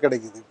மலிவாக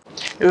கிடைக்குது.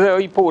 இது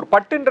இப்போ ஒரு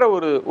பட்டுன்ற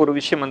ஒரு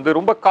விஷயம் வந்து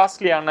ரொம்ப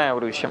காஸ்ட்லியான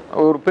ஒரு விஷயம்.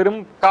 ஒரு பெரும்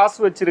காசு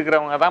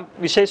வச்சிருக்கிறவங்க தான்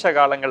விசேஷ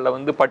காலங்களில்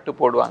வந்து பட்டு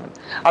போடுவாங்க.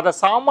 அதை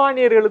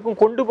சாமானியர்களுக்கும்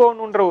கொண்டு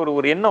போகணுன்ற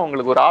ஒரு எண்ணம்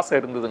உங்களுக்கு ஒரு ஆசை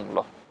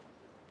இருந்ததுங்களோ?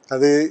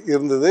 அது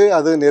இருந்தது,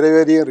 அது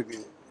நிறைவேறியும்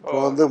இருக்குது. இப்போ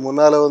வந்து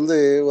முன்னால் வந்து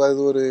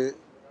அது ஒரு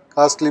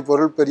காஸ்ட்லி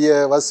பொருள், பெரிய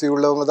வசதி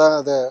உள்ளவங்க தான்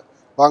அதை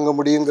வாங்க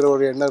முடியுங்கிற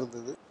ஒரு எண்ணம்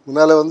இருந்தது.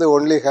 முன்னால் வந்து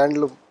ஒன்லி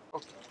ஹேண்ட்லூம்,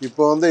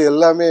 இப்போ வந்து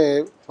எல்லாமே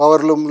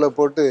பவர்லூமில்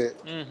போட்டு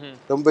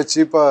ரொம்ப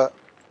சீப்பாக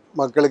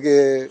மக்களுக்கு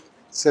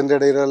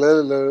சென்றடைகிற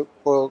அளவில்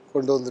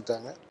கொண்டு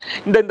வந்துட்டாங்க.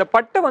 இந்த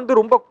பட்டை வந்து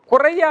ரொம்ப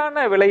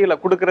குறையான விலையில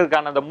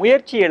கொடுக்கறதுக்கான அந்த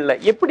முயற்சிகள்ல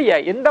எப்படியா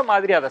எந்த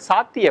மாதிரி அதை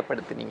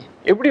சாத்தியப்படுத்துனீங்க?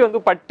 எப்படி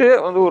வந்து பட்டு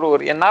வந்து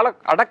ஒரு என்னால்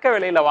அடக்க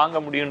விலையில வாங்க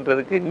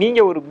முடியுன்றதுக்கு நீங்க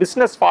ஒரு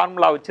பிஸ்னஸ்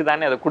ஃபார்முலா வச்சு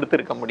தானே அதை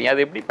கொடுத்துருக்க முடியும்.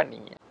 அதை எப்படி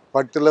பண்ணீங்க?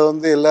 பட்டில்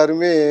வந்து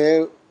எல்லாருமே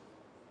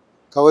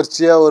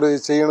கவர்ச்சியாக ஒரு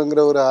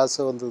செய்யணுங்கிற ஒரு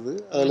ஆசை வந்தது.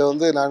 அதில்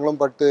வந்து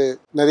நாங்களும் பட்டு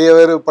நிறைய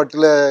பேர்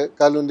பட்டில்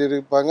கால் வண்டி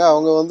இருப்பாங்க.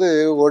 அவங்க வந்து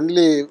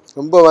ஒன்லி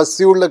ரொம்ப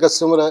வசதி உள்ள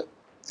கஸ்டமரை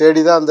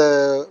தேடி தான் அந்த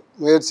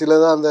முயற்சியில்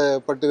தான் அந்த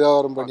பட்டு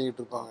வியாபாரம்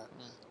பண்ணிக்கிட்டு இருப்பாங்க.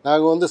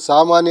 நாங்கள் வந்து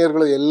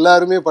சாமானியர்கள்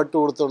எல்லாருமே பட்டு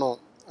உடுத்தணும்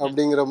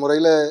அப்படிங்கிற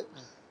முறையில்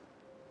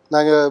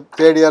நாங்கள்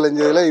தேடி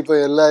அலைஞ்சதில் இப்போ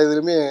எல்லா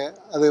இதுலையுமே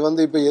அது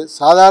வந்து இப்போ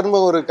சாதாரண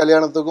ஒரு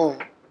கல்யாணத்துக்கும்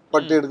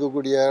பட்டு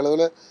எடுக்கக்கூடிய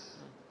அளவில்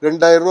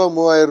 2,000 ரூபா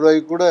 3,000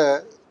 ரூபாய்க்கு கூட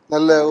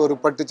நல்ல ஒரு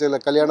பட்டு சேலை,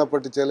 கல்யாண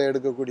பட்டு சேலை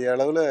எடுக்கக்கூடிய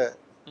அளவில்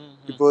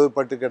இப்போது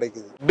பட்டு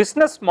கிடைக்குது.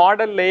 பிசினஸ்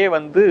மாடல்லையே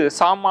வந்து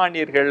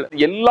சாமானியர்கள்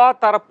எல்லா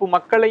தரப்பு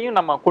மக்களையும்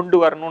நம்ம கொண்டு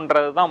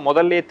வரணுன்றது தான்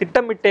முதல்ல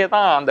திட்டமிட்டே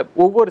தான் அந்த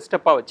ஒவ்வொரு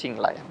ஸ்டெப்பாக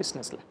வச்சிங்களா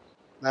பிஸ்னஸில்?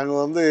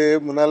 நாங்கள் வந்து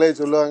முன்னாலே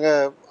சொல்லுவாங்க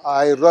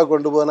 1000 ரூபா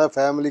கொண்டு போனால்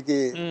ஃபேமிலிக்கு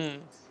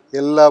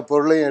எல்லா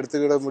பொருளையும்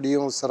எடுத்துக்கிட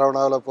முடியும்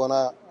சரவணாவில்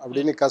போனால்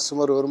அப்படின்னு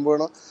கஸ்டமர்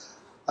விரும்பணும்.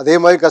 அதே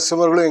மாதிரி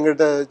கஸ்டமர்களும்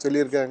எங்கிட்ட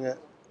சொல்லியிருக்காங்க.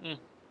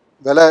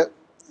 விலை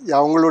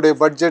அவங்களுடைய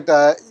பட்ஜெட்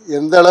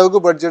எந்த அளவுக்கு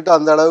பட்ஜெட்டோ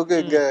அந்த அளவுக்கு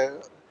இங்கே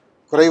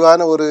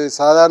குறைவான ஒரு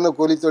சாதாரண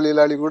கூலி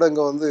தொழிலாளி கூட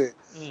இங்கே வந்து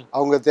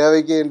அவங்க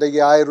தேவைக்கு இன்றைக்கு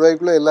 1000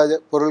 ரூபாய்க்குள்ள எல்லா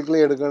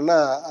பொருட்களையும் எடுக்கணும்னா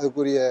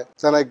அதுக்குரிய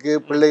தனக்கு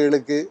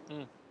பிள்ளைகளுக்கு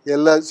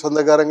எல்லா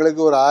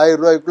சொந்தக்காரங்களுக்கு ஒரு 1000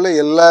 ரூபாய்க்குள்ள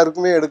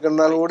எல்லாருக்குமே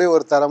எடுக்கணும்னாலும் கூட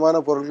ஒரு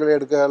தரமான பொருட்களை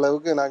எடுக்கிற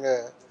அளவுக்கு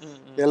நாங்கள்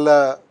எல்லா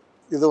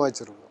இதுவும்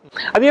வச்சிருக்கோம்.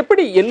 அது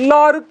எப்படி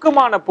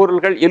எல்லாருக்குமான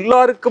பொருள்கள்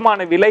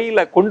எல்லாருக்குமான விலையில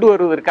கொண்டு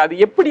வருவதற்கு அது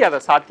எப்படி அதை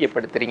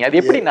சாத்தியப்படுத்துறீங்க? அது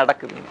எப்படி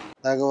நடக்குது?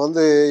 நாங்கள்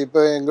வந்து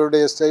இப்போ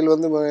எங்களுடைய ஸ்டைல்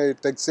வந்து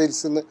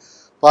டெக்ஸ்டைல்ஸ்ன்னு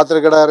பாத்திர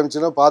கடை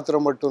ஆரம்பிச்சோன்னா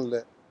பாத்திரம் மட்டும்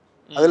இல்லை,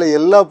 அதில்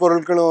எல்லா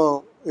பொருட்களும்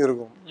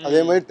இருக்கும். அதே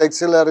மாதிரி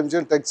டெக்ஸ்டைல்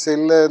ஆரம்பிச்சோம்,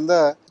 டெக்ஸ்டைலில்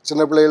இருந்தால்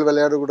சின்ன பிள்ளைகள்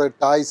விளையாடக்கூட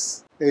டாய்ஸ்,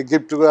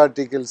 கிஃப்ட்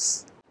ஆர்டிகல்ஸ்,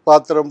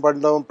 பாத்திரம்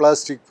பண்டம்,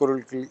 பிளாஸ்டிக்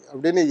பொருட்கள்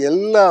அப்படின்னு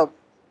எல்லா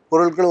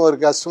பொருட்களும் ஒரு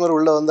கஸ்டமர்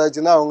உள்ளே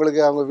வந்தாச்சுன்னா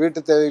அவங்களுக்கு அவங்க வீட்டு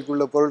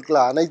தேவைக்குள்ள பொருட்களை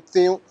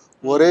அனைத்தையும்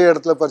ஒரே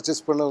இடத்துல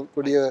பர்ச்சேஸ்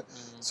பண்ணக்கூடிய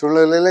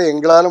சூழ்நிலையில்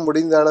எங்களால்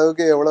முடிந்த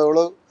அளவுக்கு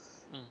எவ்வளோ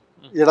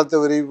இடத்தை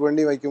விரிவு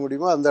பண்ணி வைக்க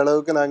முடியுமோ அந்த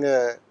அளவுக்கு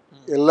நாங்கள்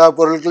எல்லா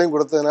பொருட்களையும்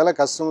கொடுத்ததுனால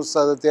கஸ்டமர்ஸ்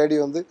அதை தேடி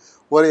வந்து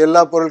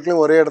எல்லா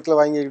பொருட்களையும் ஒரே இடத்துல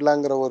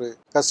வாங்கிக்கலாங்கிற ஒரு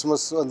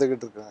கஸ்டமர்ஸ்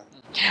வந்துக்கிட்டு இருக்காங்க.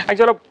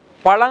 ஆக்சுவலாக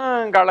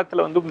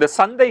பழங்காலத்துல வந்து இந்த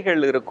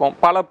சந்தைகள் இருக்கும்,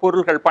 பல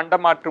பொருள்கள்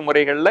பண்டமாற்று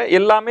முறைகள்ல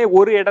எல்லாமே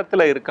ஒரு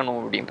இடத்துல இருக்கணும்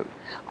அப்படின்றது.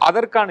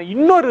 அதற்கான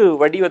இன்னொரு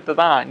வடிவத்தை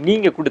தான்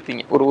நீங்க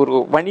கொடுத்தீங்க, ஒரு ஒரு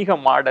வணிக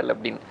மாடல்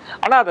அப்படின்னு.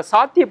 ஆனா அதை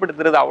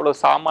சாத்தியப்படுத்துறது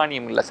அவ்வளவு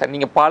சாமானியம் இல்லை சார்.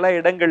 நீங்க பல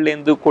இடங்கள்ல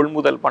இருந்து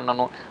கொள்முதல்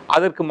பண்ணணும்,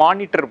 அதற்கு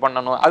மானிட்டர்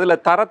பண்ணணும், அதுல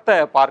தரத்தை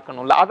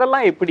பார்க்கணும்ல,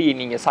 அதெல்லாம் எப்படி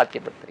நீங்க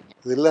சாத்தியப்படுத்துறீங்க?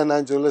 இல்லை,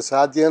 நான் சொல்ல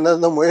சாத்தியம்னா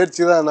இந்த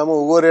முயற்சி தான். நம்ம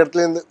ஒவ்வொரு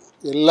இடத்துலேருந்து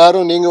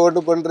எல்லாரும் நீங்கள்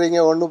ஒன்று பண்ணுறீங்க,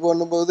 ஒன்று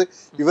பண்ணும்போது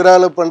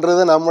இவரால்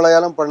பண்ணுறதை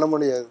நம்மளாலும் பண்ண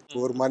முடியாது.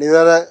 ஒரு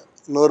மனிதரை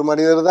இன்னொரு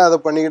மனிதர் தான் அதை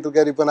பண்ணிக்கிட்டு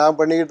இருக்காரு. இப்போ நான்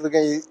பண்ணிக்கிட்டு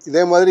இருக்கேன்,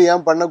 இதே மாதிரி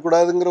ஏன்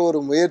பண்ணக்கூடாதுங்கிற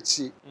ஒரு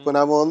முயற்சி. இப்போ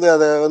நம்ம வந்து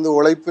அதை வந்து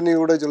உழைப்புன்னு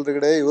கூட சொல்கிறது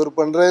கிடையாது. இவர்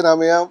பண்ணுறது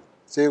நாம ஏன்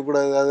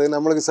செய்யக்கூடாது? அது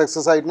நம்மளுக்கு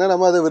சக்ஸஸ் ஆகிட்டுனா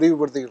நம்ம அதை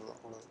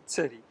விரிவுபடுத்திக்கிட்டோம்.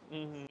 சரி,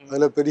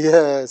 அதில் பெரிய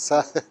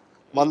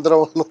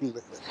மந்திரம் ஒன்றும்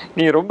இல்லை.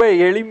 நீ ரொம்ப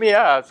எளிமையா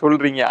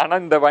சொல்றீங்க. ஆனா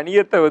இந்த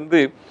வணிகத்தை வந்து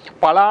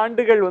பல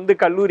ஆண்டுகள் வந்து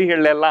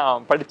கல்லூரிகள்ல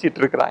எல்லாம் படிச்சிட்டு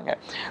இருக்கிறாங்க.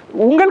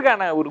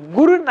 உங்களுக்கான ஒரு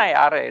குருன்னா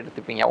யாரை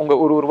எடுத்துப்பீங்க? உங்க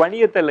ஒரு ஒரு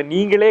வணிகத்துல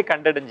நீங்களே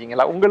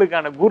கண்டடைஞ்சீங்களா?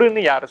 உங்களுக்கான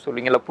குருன்னு யாரை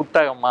சொல்லுவீங்களா?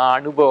 புத்தகமா,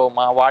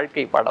 அனுபவமா,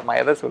 வாழ்க்கை பாடமா,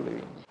 எதை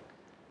சொல்லுவீங்க?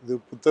 இது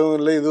புத்தகம்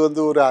இல்லை, இது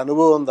வந்து ஒரு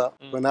அனுபவம் தான்.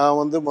 இப்போ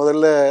நான் வந்து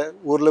முதல்ல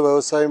ஊரில்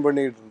விவசாயம்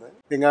பண்ணிக்கிட்டு இருந்தேன்.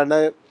 எங்கள்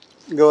அண்ணன்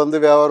இங்கே வந்து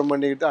வியாபாரம்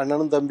பண்ணிக்கிட்டு,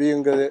 அண்ணனும் தம்பியும்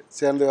இங்கே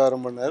சேர்ந்து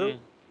வியாபாரம் பண்ணார்.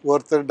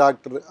 ஒருத்தர்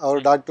டாக்டர், அவர்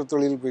டாக்டர்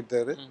தொழில்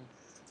போயிட்டார்.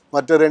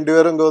 மற்ற 2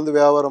 பேரும் இங்கே வந்து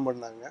வியாபாரம்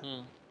பண்ணாங்க.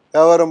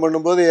 வியாபாரம்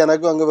பண்ணும்போது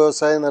எனக்கும் அங்கே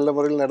விவசாயம் நல்ல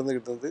முறையில்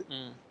நடந்துக்கிட்டு இருந்தது.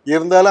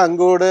 இருந்தாலும்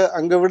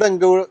அங்கே விட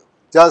இங்கே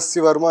ஜாஸ்தி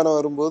வருமானம்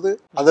வரும்போது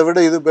அதை விட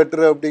இது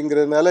பெட்ரு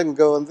அப்படிங்கிறதுனால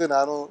இங்கே வந்து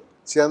நானும்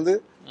சேர்ந்து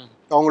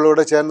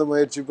அவங்களோட சேர்ந்து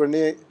முயற்சி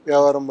பண்ணி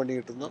வியாபாரம்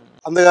பண்ணிக்கிட்டு இருந்தோம்.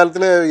 அந்த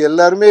காலத்தில்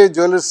எல்லாருமே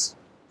ஜுவல்லர்ஸ்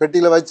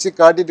பெட்டியில் வச்சு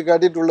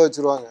காட்டிட்டு உள்ளே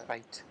வச்சுருவாங்க.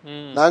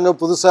 நாங்கள்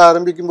புதுசாக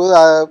ஆரம்பிக்கும் போது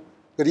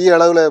பெரிய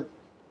அளவில்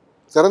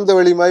திறந்த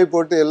வெளி மாதிரி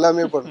போட்டு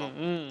எல்லாமே பண்ணோம்.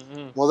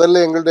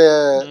 முதல்ல எங்களுடைய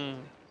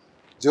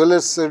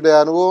ஜுவல்லர்ஸுடைய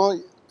அனுபவம்,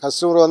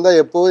 கஸ்டமர் வந்தால்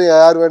எப்போதும்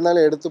யார்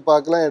வேணாலும் எடுத்து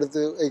பார்க்கலாம்,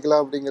 எடுத்து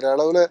வைக்கலாம் அப்படிங்கிற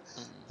அளவில்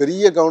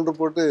பெரிய கவுண்டர்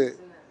போட்டு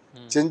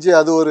செஞ்சு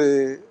அது ஒரு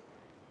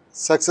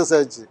சக்ஸஸ்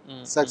ஆச்சு.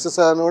 சக்ஸஸ்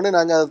ஆனோடனே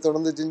நாங்கள் அதை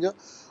தொடர்ந்து செஞ்சோம்.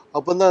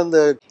 அப்போ தான் அந்த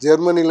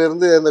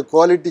ஜெர்மனிலேருந்து அந்த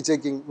குவாலிட்டி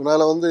செக்கிங்,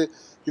 முன்னால் வந்து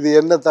இது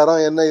என்ன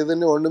தரம் என்ன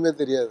இதுன்னு ஒன்றுமே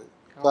தெரியாது.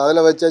 இப்போ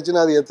அதில்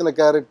வச்சாச்சுன்னா அது எத்தனை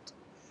கேரட்,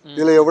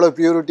 இதில் எவ்வளோ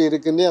பியூரிட்டி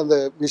இருக்குன்னு அந்த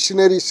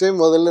மிஷினரிஸே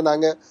முதல்ல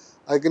நாங்கள்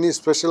அதுக்குன்னு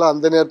ஸ்பெஷலாக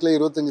அந்த நேரத்தில்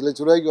 25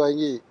 லட்ச ரூபாய்க்கு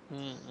வாங்கி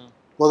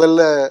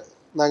முதல்ல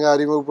நாங்கள்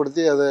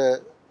அறிமுகப்படுத்தி அதை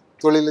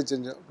தொழிலை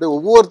செஞ்சோம். அப்படி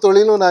ஒவ்வொரு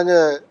தொழிலும்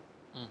நாங்கள்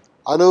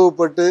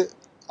அனுபவப்பட்டு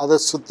அதை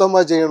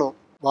சுத்தமாக செய்யணும்,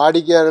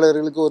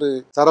 வாடிக்கையாளர்களுக்கு ஒரு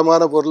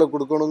தரமான பொருளை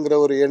கொடுக்கணுங்கிற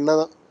ஒரு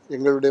எண்ணம்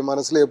எங்களுடைய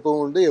மனசில்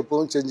எப்பவும் உண்டு,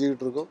 எப்பவும்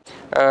செஞ்சுக்கிட்டு இருக்கோம்.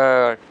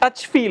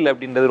 டச் ஃபீல்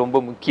அப்படின்றது ரொம்ப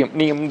முக்கியம்.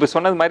 நீங்கள் முன்பு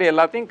சொன்னது மாதிரி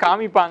எல்லாத்தையும்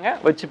காமிப்பாங்க,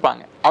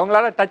 வச்சுப்பாங்க,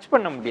 அவங்களால டச்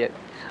பண்ண முடியாது.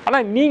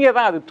 ஆனால் நீங்கள்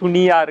தான் அது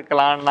துணியாக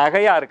இருக்கலாம்,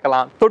 நகையாக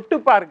இருக்கலாம், தொட்டு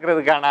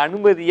பார்க்கறதுக்கான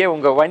அனுமதியை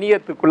உங்கள்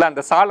வணிகத்துக்குள்ளே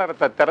அந்த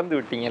சாளரத்தை திறந்து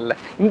விட்டீங்கல்ல,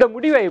 இந்த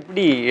முடிவை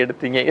எப்படி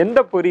எடுத்தீங்க? எந்த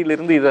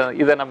பொறியிலிருந்து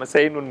இதை நம்ம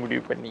செய்யணும்னு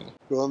முடிவு பண்ணீங்க?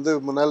 இப்போ வந்து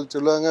முன்னால்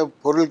சொல்லுவாங்க,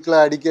 பொருட்களை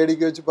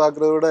அடுக்கி வச்சு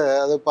பார்க்குறத விட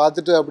அதை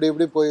பார்த்துட்டு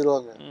அப்படி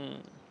போயிடுவாங்க.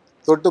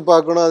 தொட்டு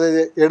பார்க்கணும், அதை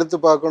எடுத்து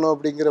பார்க்கணும்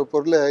அப்படிங்கிற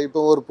பொருளை, இப்போ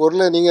ஒரு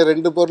பொருளை நீங்கள்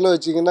 2 பொருளை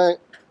வச்சிங்கன்னா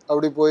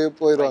அப்படி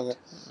போயிடுவாங்க.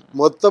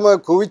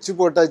 மொத்தமாக குவிச்சு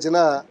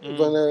போட்டாச்சுன்னா,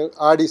 இப்போ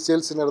ஆடி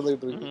சேல்ஸ்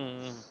நடந்துகிட்டு இருக்கு,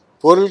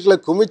 பொருட்களை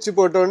குமிச்சு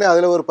போட்டோடனே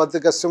அதில் ஒரு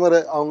 10 கஸ்டமர்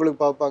அவங்களுக்கு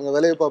பார்ப்பாங்க,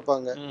 விலையை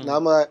பார்ப்பாங்க.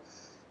 நாம்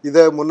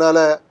இதை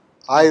முன்னால்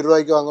 1000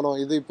 ரூபாய்க்கு வாங்கினோம்,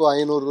 இது இப்போ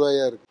 500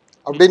 ரூபாயா இருக்குது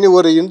அப்படின்னு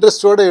ஒரு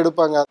இன்ட்ரெஸ்டோடு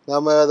எடுப்பாங்க.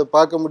 நாம் அதை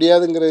பார்க்க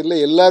முடியாதுங்கிறது இல்லை,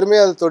 எல்லாருமே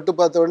அதை தொட்டு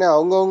பார்த்த உடனே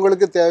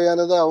அவங்கவுங்களுக்கு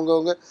தேவையானதை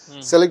அவங்கவுங்க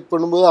செலக்ட்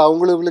பண்ணும்போது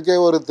அவங்களுக்கே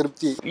ஒரு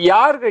திருப்தி.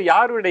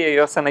 யாருடைய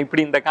யோசனை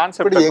இப்படி இந்த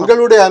கான்செப்ட்?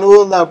 எங்களுடைய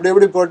அனுபவம் தான்.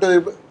 அப்படி போட்டு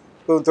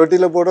இப்போ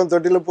தொட்டியில் போடும்,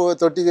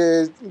 தொட்டி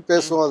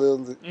பேசுவோம். அது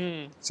வந்து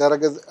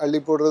சரக்கு அள்ளி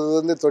போடுறது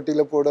வந்து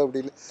தொட்டியில் போடும்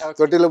அப்படின்னு.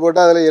 தொட்டியில்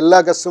போட்டால் அதில் எல்லா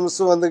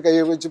கஸ்டமர்ஸும் வந்து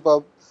கையை வச்சு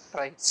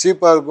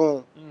சீப்பாக இருக்கும்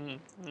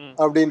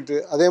அப்படின்ட்டு.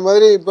 அதே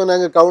மாதிரி இப்போ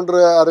நாங்கள் கவுண்டர்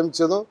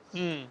ஆரம்பித்ததும்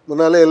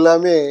முன்னால்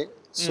எல்லாமே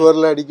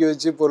சுவரில் அடுக்கி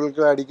வச்சு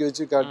பொருட்களை அடுக்கி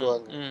வச்சு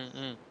காட்டுவாங்க.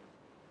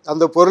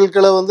 அந்த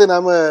பொருட்களை வந்து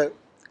நாம்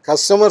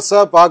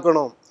கஸ்டமர்ஸாக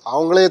பார்க்கணும்,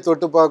 அவங்களே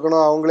தொட்டு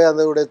பார்க்கணும், அவங்களே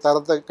அதோடைய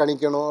தரத்தை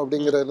கணிக்கணும்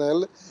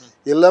அப்படிங்கிறதுனால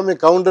எல்லாமே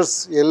கவுண்டர்ஸ்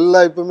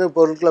எல்லாம் இப்பவுமே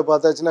பொருட்களை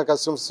பார்த்தாச்சுன்னா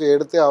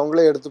கஸ்டமர்ஸ்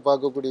அவங்களே எடுத்து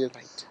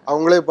பார்க்கக்கூடியது.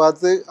 அவங்களே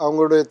பார்த்து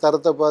அவங்களுடைய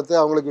தரத்தை பார்த்து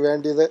அவங்களுக்கு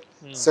வேண்டியதை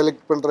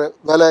செலக்ட் பண்ணுற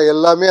விலை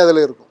எல்லாமே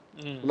அதில் இருக்கும்.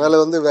 அதனால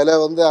வந்து விலை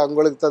வந்து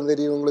அவங்களுக்கு தான்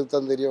தெரியும், உங்களுக்கு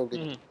தான் தெரியும்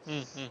அப்படின்னு.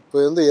 இப்போ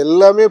வந்து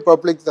எல்லாமே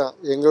பப்ளிக் தான்.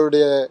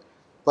 எங்களுடைய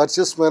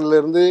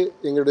பர்ச்சேஸ்மேன்லேருந்து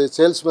எங்களுடைய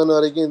சேல்ஸ்மேன்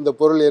வரைக்கும் இந்த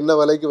பொருள் என்ன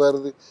விலைக்கு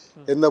வருது,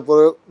 என்ன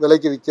பொருள்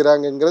விலைக்கு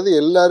விற்கிறாங்கங்கிறது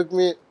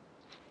எல்லாருக்குமே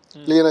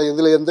கிளியரா,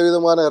 இதுல எந்த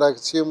விதமான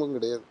ரகசியமும்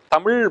கிடையாது.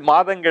 தமிழ்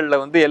மாதங்கள்ல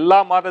வந்து எல்லா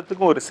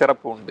மாதத்துக்கும் ஒரு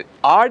சிறப்பு உண்டு,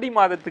 ஆடி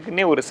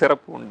மாதத்துக்குன்னே ஒரு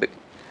சிறப்பு உண்டு.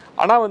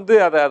 ஆனா வந்து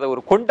அதை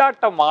ஒரு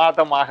கொண்டாட்ட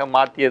மாதமாக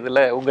மாத்தியதுல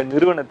உங்க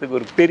நிறுவனத்துக்கு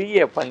ஒரு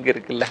பெரிய பங்கு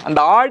இருக்குல்ல.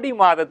 அந்த ஆடி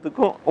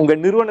மாதத்துக்கும் உங்க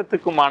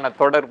நிறுவனத்துக்குமான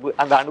தொடர்பு,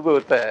 அந்த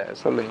அனுபவத்தை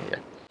சொல்லுங்க.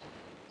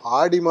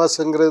 ஆடி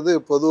மாசங்கிறது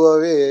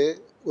பொதுவாகவே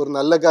ஒரு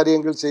நல்ல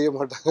காரியங்கள் செய்ய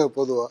மாட்டாங்க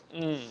பொதுவா.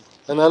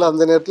 அதனால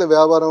அந்த நேரத்துல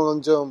வியாபாரம்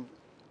கொஞ்சம்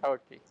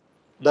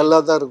டல்லா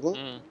தான் இருக்கும்.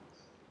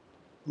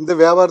 இந்த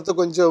வியாபாரத்தை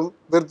கொஞ்சம்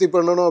விருத்தி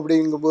பண்ணணும்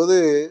அப்படிங்கும்போது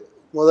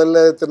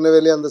முதல்ல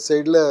திருநெல்வேலி அந்த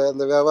சைடில்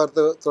அந்த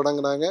வியாபாரத்தை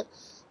தொடங்கினாங்க.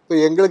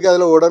 இப்போ எங்களுக்கு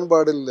அதில்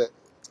உடன்பாடு இல்லை.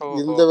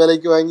 இந்த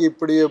விலைக்கு வாங்கி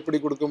இப்படி எப்படி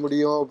கொடுக்க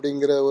முடியும்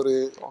அப்படிங்கிற ஒரு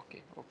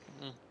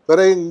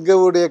பிறகு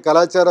இங்கவுடைய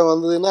கலாச்சாரம்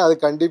வந்ததுன்னா அது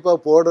கண்டிப்பாக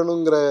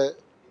போடணுங்கிற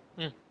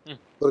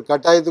ஒரு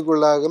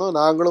கட்டாயத்துக்குள்ளாகணும்.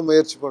 நாங்களும்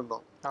முயற்சி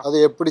பண்ணோம் அதை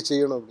எப்படி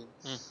செய்யணும்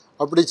அப்படின்னு.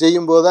 அப்படி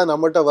செய்யும்போது தான்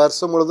நம்மகிட்ட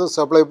வருஷம் முழுதும்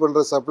சப்ளை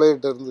பண்ணுற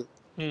சப்ளைகிட்ட இருந்து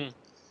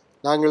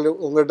நாங்கள்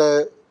உங்கள்கிட்ட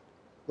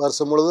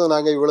வருஷம் முழுதும்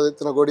நாங்கள்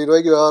இத்தனை கோடி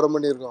ரூபாய்க்கு வியாபாரம்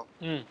பண்ணியிருக்கோம்,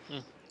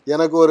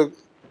 எனக்கு ஒரு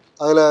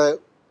அதில்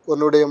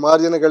உன்னுடைய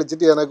மார்ஜினை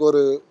கழிச்சிட்டு எனக்கு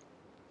ஒரு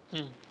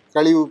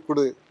கழிவு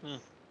கொடு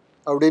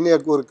அப்படின்னு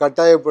ஒரு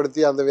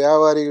கட்டாயப்படுத்தி அந்த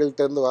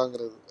வியாபாரிகள்கிட்ட இருந்து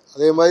வாங்குறது.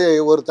 அதே மாதிரி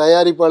ஒரு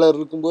தயாரிப்பாளர்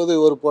இருக்கும்போது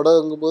ஒரு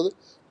புடவைங்கும்போது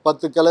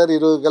 10 கலர்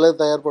 20 கலர்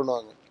தயார்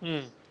பண்ணுவாங்க.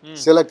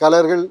 சில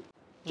கலர்கள்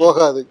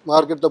போகாது,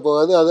 மார்க்கெட்டில்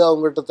போகாது, அது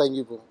அவங்ககிட்ட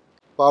தங்கி போகும்.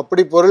 இப்போ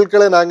அப்படி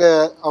பொருட்களை நாங்கள்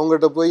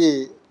அவங்ககிட்ட போய்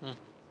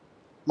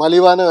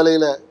மலிவான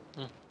விலையில்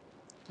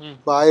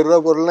இப்போ 1000 ரூபா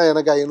பொருள்னா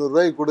எனக்கு 500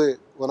 ரூபாய்க்கு கொடு,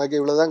 உனக்கு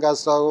இவ்வளோ தான்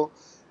காஸ்ட் ஆகும்,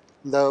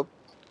 இந்த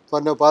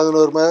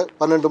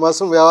 12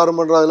 மாதம் வியாபாரம்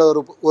பண்ணுறோம், அதில்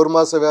ஒரு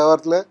மாத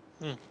வியாபாரத்தில்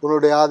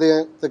உன்னுடைய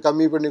ஆதாயத்தை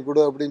கம்மி பண்ணி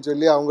கொடு அப்படின்னு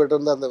சொல்லி அவங்ககிட்ட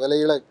இருந்து அந்த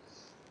விலைகளை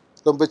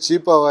ரொம்ப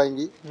சீப்பாக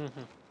வாங்கி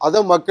அதை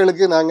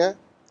மக்களுக்கு நாங்கள்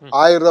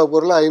 1000 ரூபா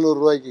பொருள் 500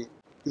 ரூபாய்க்கு,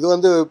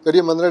 இது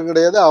பெரிய மந்திரம்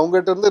கிடையாது,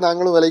 அவங்ககிட்ட இருந்து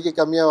நாங்களும் விலைக்கு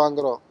கம்மியாக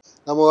வாங்குகிறோம்,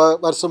 நம்ம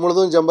வருஷம்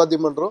முழுதும்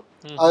சம்பாத்தியம் பண்ணுறோம்,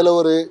 அதில்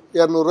ஒரு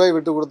 200 ரூபாய்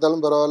விட்டு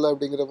கொடுத்தாலும் பரவாயில்ல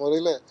அப்படிங்கிற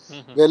முறையில்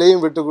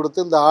விலையும் விட்டு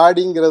கொடுத்து இந்த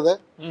ஆடிங்கிறத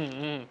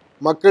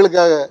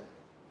மக்களுக்காக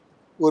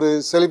ஒரு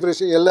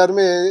செலிப்ரேஷன்.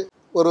 எல்லாருமே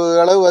ஒரு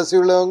அளவு வசதி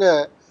உள்ளவங்க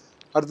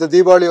அடுத்த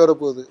தீபாவளி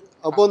வரப்போகுது,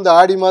 அப்போது இந்த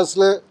ஆடி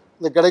மாதத்தில்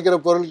இந்த கிடைக்கிற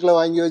பொருட்களை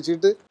வாங்கி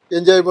வச்சுக்கிட்டு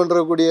என்ஜாய்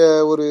பண்ணுறக்கூடிய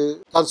ஒரு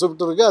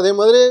கான்செப்ட் இருக்குது. அதே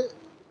மாதிரி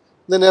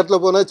இந்த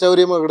நேரத்தில் போனால்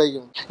சௌரியமாக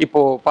கிடைக்கும்.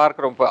 இப்போது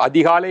பார்க்குறோம், இப்போ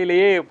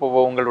அதிகாலையிலேயே இப்போ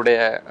உங்களுடைய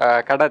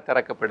கடை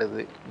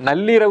திறக்கப்படுது,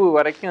 நள்ளிரவு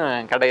வரைக்கும்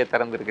கடையை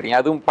திறந்துருக்கிறீங்க,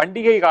 அதுவும்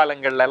பண்டிகை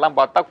காலங்கள்லாம்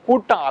பார்த்தா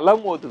கூட்டம்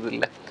அலமோதுது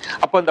இல்லை.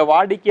 அப்போ இந்த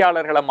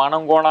வாடிக்கையாளர்களை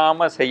மனம்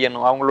கோணாமல்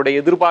செய்யணும்,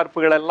 அவங்களுடைய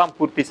எதிர்பார்ப்புகள் எல்லாம்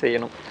பூர்த்தி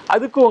செய்யணும்,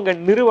 அதுக்கு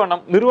உங்கள்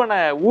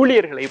நிறுவன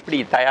ஊழியர்களை எப்படி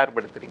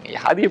தயார்படுத்துறீங்க,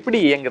 அது எப்படி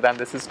இயங்குது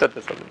அந்த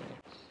சிஸ்டத்தை சொல்லுங்கள்.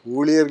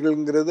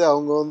 ஊழியர்கள்ங்கிறது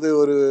அவங்க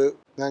ஒரு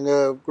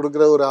நாங்கள்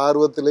கொடுக்குற ஒரு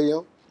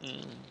ஆர்வத்திலையும்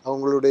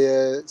அவங்களுடைய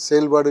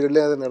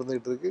செயல்பாடுகள்லேயும் அது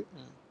நடந்துகிட்டு இருக்கு.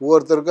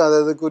 ஒவ்வொருத்தருக்கும்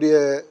அதுக்குரிய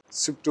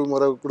ஷிஃப்ட்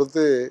முறை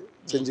கொடுத்து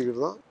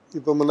செஞ்சுக்கிட்டோம்.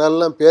 இப்போ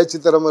முன்னாலாம் பேச்சு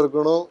திறமை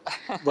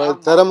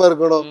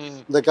இருக்கணும்,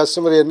 இந்த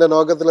கஸ்டமர் என்ன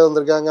நோக்கத்தில்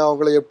வந்திருக்காங்க,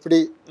 அவங்கள எப்படி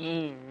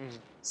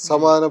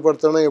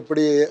சமாதானப்படுத்தணும்,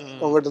 எப்படி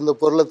அவங்ககிட்ட இந்த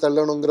பொருளை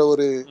தள்ளணுங்கிற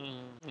ஒரு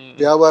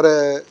வியாபார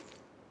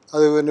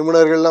அது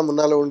நிபுணர்கள்லாம்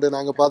முன்னால் உண்டு.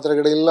 நாங்கள் பாத்திர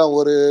கடையிலாம்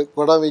ஒரு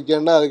குடம்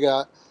விற்கணும்னா அதுக்கு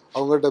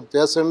அவங்கள்ட்ட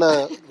பேசணுன்னா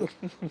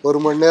 1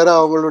 மணி நேரம்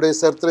அவங்களுடைய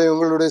சரித்திரம்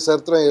இவங்களுடைய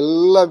சரித்திரம்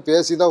எல்லாம்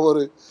பேசி தான்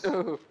ஒரு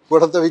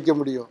குடத்தை விற்க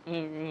முடியும்.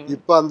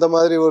 இப்போ அந்த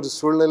மாதிரி ஒரு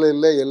சூழ்நிலை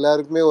இல்லை,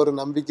 எல்லாருக்குமே ஒரு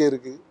நம்பிக்கை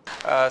இருக்குது.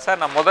 சார்,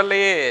 நான்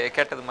முதல்லையே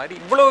கேட்டது மாதிரி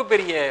இவ்வளவு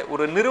பெரிய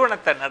ஒரு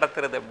நிறுவனத்தை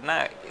நடத்துறது அப்படின்னா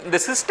இந்த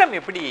சிஸ்டம்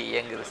எப்படி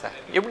இயங்குது சார்,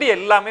 எப்படி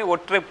எல்லாமே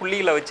ஒற்றை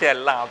புள்ளியில் வச்சு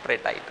எல்லாம்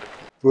ஆப்ரேட் ஆகிட்டு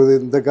இருக்கு? இப்போது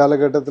இந்த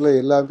காலகட்டத்தில்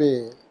எல்லாமே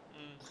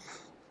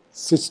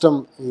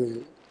சிஸ்டம்,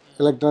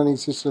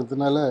 எலக்ட்ரானிக்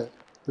சிஸ்டத்தினால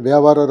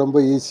வியாபாரம் ரொம்ப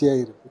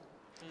ஈஸியாக இருக்குது.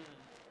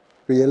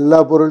 இப்போ எல்லா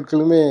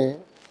பொருட்களுமே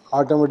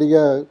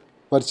ஆட்டோமேட்டிக்காக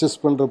பர்ச்சேஸ்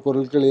பண்ணுற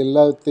பொருட்கள்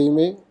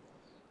எல்லாத்தையுமே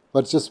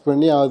பர்ச்சேஸ்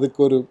பண்ணி அதுக்கு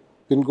ஒரு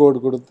பின்கோடு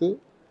கொடுத்து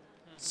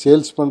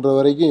சேல்ஸ் பண்ணுற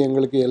வரைக்கும்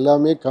எங்களுக்கு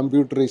எல்லாமே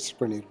கம்ப்யூட்டரைஸ்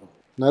பண்ணியிருக்கோம்.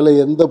 அதனால்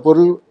எந்த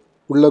பொருள்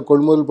உள்ள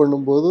கொள்முதல்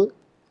பண்ணும்போது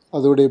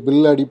அதோடைய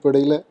பில்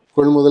அடிப்படையில்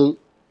கொள்முதல்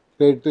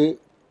ரேட்டு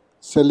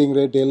செல்லிங்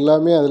ரேட்டு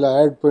எல்லாமே அதில்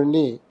ஆட்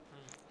பண்ணி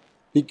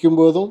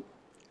விற்கும்போதும்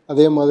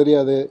அதே மாதிரி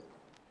அதை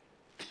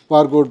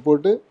பார்கோட்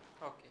போட்டு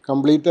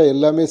கம்ப்ளீட்டாக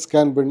எல்லாமே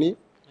ஸ்கேன் பண்ணி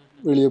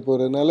வெளியே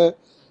போகிறதுனால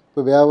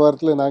இப்போ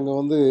வியாபாரத்தில்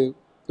நாங்கள்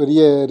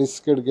பெரிய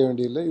ரிஸ்க் எடுக்க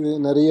வேண்டியதில்லை. இது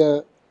நிறைய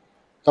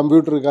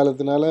கம்ப்யூட்டர்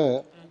காலத்தினால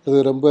அது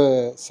ரொம்ப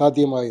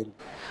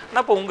சாத்தியமாகிருக்கு.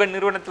 ஆனால் இப்போ உங்கள்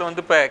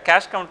நிறுவனத்தில் இப்போ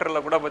கேஷ்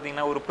கவுண்டரில் கூட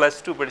பார்த்தீங்கன்னா ஒரு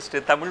 +2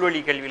 படிச்சுட்டு தமிழ்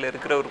வழி கல்வியில்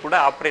இருக்கிறவர் கூட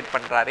ஆப்ரேட்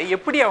பண்ணுறாரு,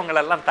 எப்படி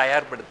அவங்களெல்லாம்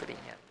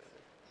தயார்படுத்துறீங்க?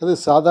 அது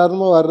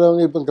சாதாரணமாக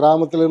வர்றவங்க இப்போ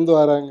கிராமத்துலேருந்து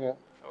வராங்க,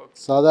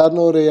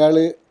 சாதாரண ஒரு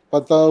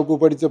 7-10ஆம்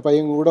வகுப்பு படித்த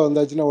பையங்க கூட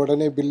வந்தாச்சுன்னா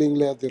உடனே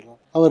பில்லிங்கில்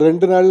ஏற்றிடுறோம். அவன்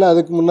 2 நாளில்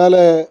அதுக்கு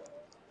முன்னால்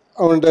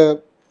அவன்கிட்ட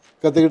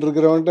கற்றுக்கிட்டு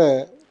இருக்கிறவன்ட்ட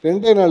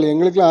 2 நாள்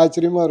எங்களுக்கெல்லாம்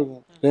ஆச்சரியமாக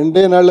இருக்கும்.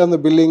 2 நாளில் அந்த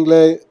பில்லிங்கில்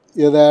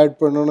எதை ஆட்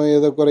பண்ணணும்,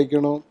 எதை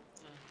குறைக்கணும்,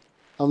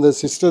 அந்த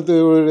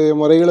சிஸ்டத்துடைய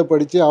முறைகளை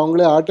படித்து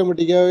அவங்களே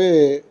ஆட்டோமேட்டிக்காகவே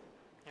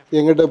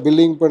எங்கிட்ட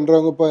பில்லிங்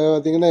பண்ணுறவங்க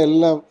பார்த்திங்கன்னா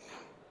எல்லாம்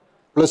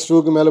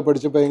 +2க்கு மேலே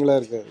படித்த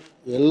பையங்களாக இருக்காது,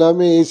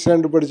 எல்லாமே 8th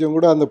ஸ்டாண்டர்ட் படித்தவங்க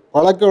கூட அந்த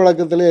பழக்க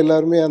வழக்கத்திலே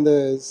எல்லாருமே அந்த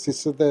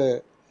சிஸ்டத்தை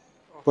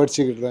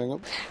படிச்சுக்கிட்டுறாங்க.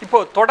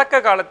 இப்போது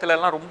தொடக்க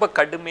காலத்துலலாம் ரொம்ப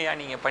கடுமையாக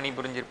நீங்கள் பணி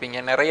புரிஞ்சிருப்பீங்க,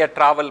 நிறைய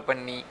ட்ராவல்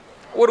பண்ணி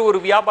ஒரு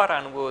வியாபார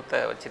அனுபவத்தை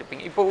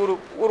வச்சுருப்பீங்க. இப்போ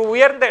ஒரு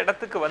உயர்ந்த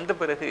இடத்துக்கு வந்த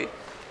பிறகு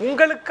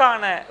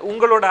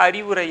உங்களோட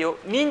அறிவுரையோ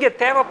நீங்கள்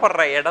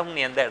தேவைப்படுற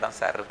இடம்னு எந்த இடம்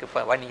சார் இருக்குது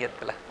இப்போ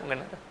வணிகத்தில்?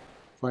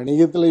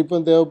 வணிகத்தில் இப்போ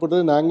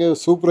தேவைப்படுறது நாங்கள்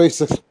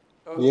சூப்பர்வைசர்,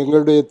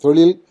 எங்களுடைய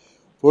தொழில்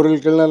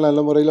பொருட்கள்லாம்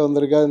நல்ல முறையில்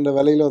வந்திருக்கா, இந்த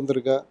விலையில்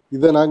வந்திருக்கா,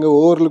 இதை நாங்கள்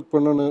ஓவர்லுக்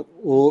பண்ணணும்.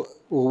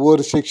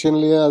 ஒவ்வொரு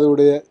செக்ஷன்லேயும்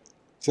அதோடைய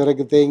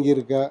சரக்கு தேங்கி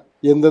இருக்கா,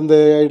 எந்தெந்த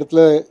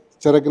இடத்துல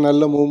சரக்கு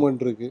நல்ல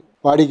மூவ்மெண்ட் இருக்குது,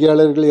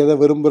 வாடிக்கையாளர்கள் எதை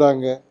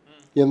விரும்புகிறாங்க,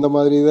 எந்த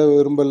மாதிரி இதை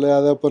விரும்பலை,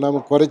 அதை இப்போ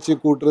நாம் குறைச்சி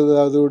கூட்டுறது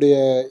அதோடைய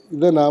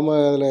இதை நாம்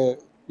அதில்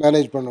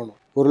மேனேஜ் பண்ணணும்.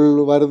 பொருள்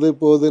வருது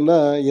போகுதுன்னா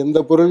எந்த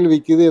பொருள்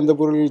விற்குது, எந்த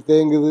பொருள்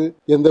தேங்குது,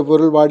 எந்த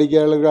பொருள்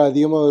வாடிக்கையாளர்கள்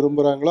அதிகமாக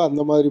விரும்புகிறாங்களோ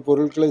அந்த மாதிரி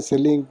பொருட்களை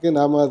செல்லிங்க்கு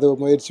நாம் அதை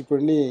முயற்சி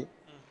பண்ணி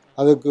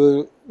அதுக்கு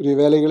ஒரு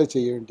வேலைகளை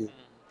செய்ய வேண்டியது.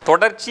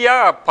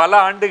 தொடர்ச்சியாக பல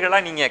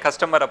ஆண்டுகளாக நீங்கள்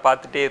கஸ்டமரை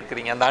பார்த்துட்டே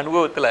இருக்கிறீங்க. அந்த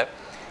அனுபவத்தில்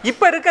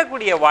இப்போ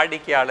இருக்கக்கூடிய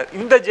வாடிக்கையாளர்,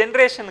 இந்த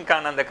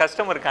ஜென்ரேஷனுக்கான அந்த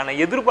கஸ்டமருக்கான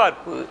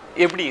எதிர்பார்ப்பு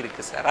எப்படி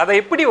இருக்குது சார்? அதை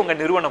எப்படி உங்கள்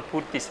நிறுவனம்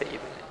பூர்த்தி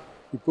செய்யுது?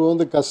 இப்போ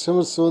வந்து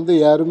கஸ்டமர்ஸ் வந்து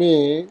யாருமே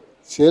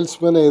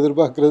சேல்ஸ்மேனை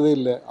எதிர்பார்க்குறதே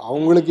இல்லை.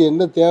 அவங்களுக்கு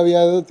என்ன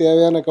தேவையானதோ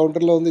தேவையான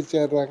கவுண்டரில் வந்து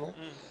சேர்றாங்க,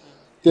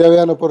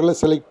 தேவையான பொருளை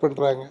செலக்ட்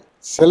பண்ணுறாங்க.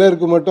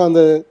 சிலருக்கு மட்டும்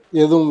அந்த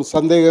எதுவும்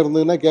சந்தேகம்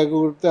இருந்ததுன்னா கேட்க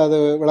கொடுத்து அதை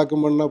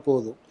விளக்கம் பண்ணால்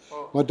போதும்.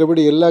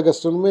 மற்றபடி எல்லா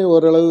கஸ்டமருமே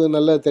ஓரளவு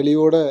நல்ல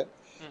தெளிவோடு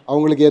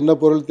அவங்களுக்கு என்ன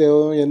பொருள் தேவை,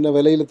 என்ன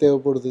விலையில்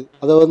தேவைப்படுது,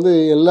 அதை வந்து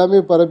எல்லாமே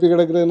பரப்பி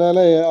கிடக்கிறதுனால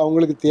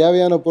அவங்களுக்கு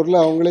தேவையான பொருளை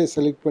அவங்களே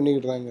செலக்ட்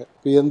பண்ணிக்கிடுறாங்க.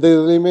 இப்போ எந்த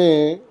இதுலேயுமே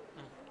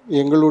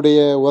எங்களுடைய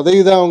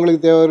உதவி தான்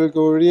அவங்களுக்கு தேவை இருக்க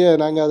வழிய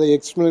நாங்கள் அதை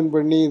எக்ஸ்பிளைன்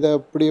பண்ணி இதை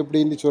அப்படி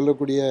அப்படின்னு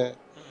சொல்லக்கூடிய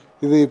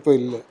இது இப்போ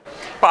இல்லை.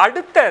 இப்போ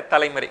அடுத்த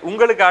தலைமுறை,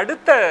 உங்களுக்கு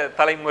அடுத்த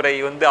தலைமுறை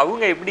வந்து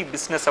அவங்க எப்படி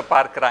பிஸ்னஸை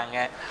பார்க்குறாங்க,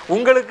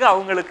 உங்களுக்கு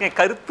அவங்களுக்கும்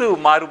கருத்து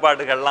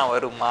மாறுபாடுகள்லாம்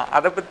வருமா?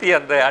 அதை பற்றி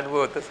அந்த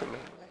அனுபவத்தை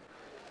சொல்லுங்கள்.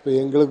 இப்போ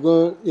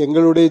எங்களுக்கும்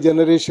எங்களுடைய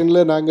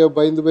ஜெனரேஷனில் நாங்கள்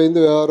பயந்து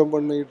வியாபாரம்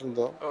பண்ணிக்கிட்டு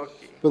இருந்தோம்.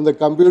 இப்போ இந்த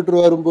கம்ப்யூட்டர்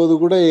வரும்போது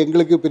கூட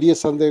எங்களுக்கு பெரிய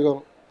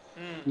சந்தேகம்.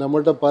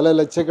 நம்மகிட்ட பல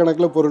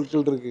லட்சக்கணக்கில்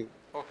பொருட்கள் இருக்குது.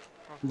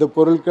 இந்த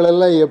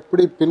பொருட்களெல்லாம்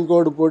எப்படி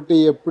பின்கோடு போட்டு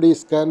எப்படி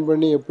ஸ்கேன்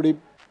பண்ணி எப்படி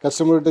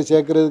கஸ்டமர்கிட்ட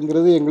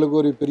சேர்க்குறதுங்கிறது எங்களுக்கு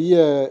ஒரு பெரிய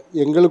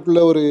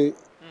எங்களுக்குள்ள ஒரு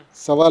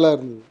சவாலாக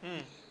இருந்தது.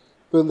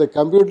 இப்போ இந்த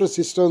கம்ப்யூட்டர்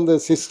சிஸ்டம், இந்த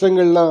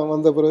சிஸ்டங்கள்லாம்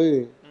வந்த பிறகு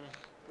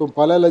இப்போ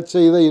பல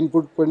லட்சம் இதை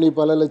இன்புட் பண்ணி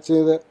பல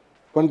லட்சம் இதை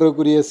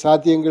பண்ணுறக்குரிய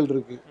சாத்தியங்கள்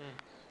இருக்குது.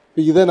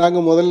 இப்போ இதை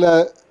நாங்கள் முதல்ல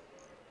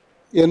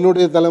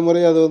என்னுடைய தலைமுறை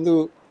அதை வந்து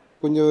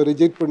கொஞ்சம்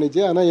ரிஜெக்ட்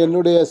பண்ணிச்சு. ஆனால்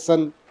என்னுடைய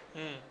சன்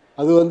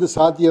அது வந்து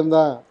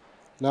சாத்தியம்தான்,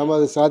 நாம்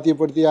அதை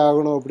சாத்தியப்படுத்தி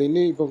ஆகணும்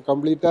அப்படின்னு இப்போ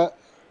கம்ப்ளீட்டாக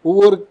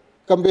ஒவ்வொரு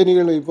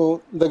கம்பெனிகளும் இப்போ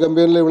இந்த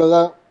கம்பெனியில்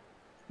இவ்வளோதான்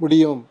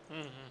முடியும்,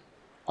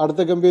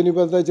 அடுத்த கம்பெனி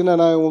பார்த்தாச்சுன்னா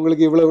நான்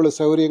உங்களுக்கு இவ்வளோ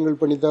சௌகரியங்கள்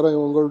பண்ணித்தரோம்,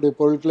 உங்களுடைய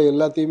பொருட்களை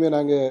எல்லாத்தையுமே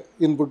நாங்கள்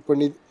இன்புட்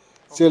பண்ணி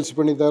சேல்ஸ்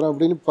பண்ணித்தரோம்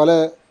அப்படின்னு பல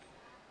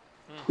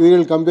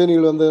இதுகள்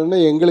கம்பெனிகள் வந்ததுன்னா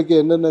எங்களுக்கு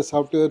என்னென்ன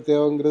சாஃப்ட்வேர்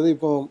தேவைங்கிறது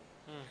இப்போ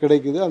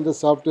கிடைக்குது. அந்த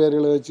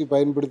சாஃப்ட்வேர்களை வச்சு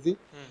பயன்படுத்தி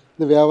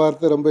இந்த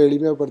வியாபாரத்தை ரொம்ப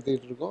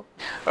எளிமையாகப்படுத்திக்கிட்டு இருக்கோம்.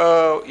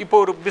 இப்போ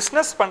ஒரு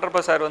பிஸ்னஸ் பண்ணுறப்ப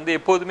சார் வந்து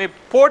எப்போதுமே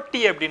போட்டி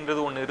அப்படின்றது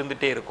ஒன்று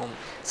இருந்துகிட்டே இருக்கும்.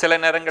 சில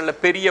நேரங்களில்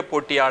பெரிய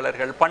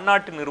போட்டியாளர்கள்,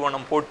 பன்னாட்டு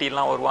நிறுவனம்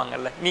போட்டியெல்லாம்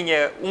வருவாங்கல்ல.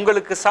 நீங்கள்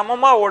உங்களுக்கு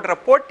சமமாக ஓடுற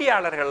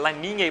போட்டியாளர்கள்லாம்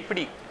நீங்கள்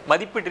எப்படி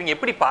மதிப்பிடுறீங்க,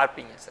 எப்படி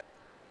பார்ப்பீங்க சார்?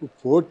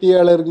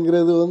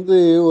 போட்டியாளருங்கிறது வந்து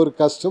ஒரு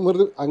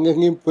கஸ்டமர்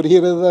அங்கங்கேயும்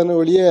புரிகிறது தானே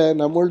ஒழிய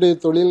நம்மளுடைய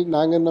தொழில்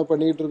நாங்கள் என்ன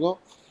பண்ணிக்கிட்டு இருக்கோம்,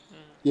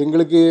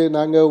 எங்களுக்கு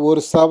நாங்கள்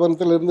ஒரு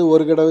ஸ்தாபனத்திலேருந்து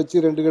ஒரு கடை வச்சு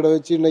 2 கடை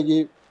வச்சு இன்றைக்கி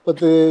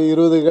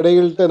 10-20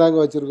 கடைகள்கிட்ட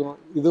நாங்கள் வச்சுருக்கோம்.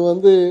 இது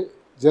வந்து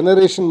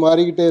ஜெனரேஷன்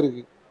மாறிக்கிட்டே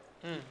இருக்குது.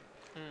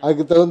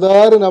 அதுக்கு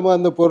தகுந்தாறு நம்ம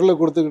அந்த பொருளை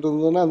கொடுத்துக்கிட்டு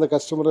இருந்தோம்னா அந்த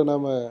கஸ்டமரை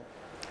நாம்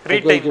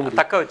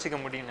தக்க வச்சுக்க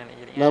முடியும்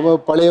நினைக்கிறேன். நம்ம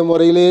பழைய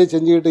முறையிலேயே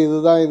செஞ்சுக்கிட்டு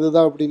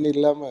இதுதான் அப்படின்னு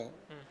இல்லாமல்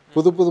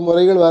புது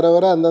முறைகள்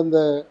வர அந்தந்த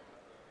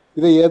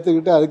இதை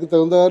ஏற்றுக்கிட்டு அதுக்கு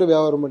தகுந்தவாறு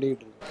வியாபாரம்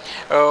பண்ணிக்கிட்டு இருக்கோம்.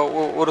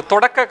 ஒரு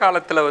தொடக்க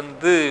காலத்தில்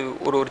வந்து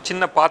ஒரு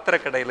சின்ன பாத்திர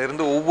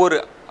கடையிலேருந்து ஒவ்வொரு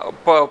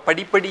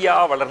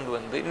படிப்படியாக வளர்ந்து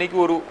வந்து இன்றைக்கி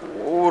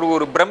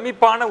ஒரு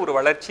பிரமிப்பான ஒரு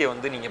வளர்ச்சியை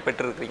வந்து நீங்கள்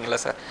பெற்றிருக்கிறீங்களா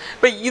சார்?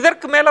 இப்போ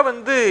இதற்கு மேலே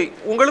வந்து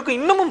உங்களுக்கு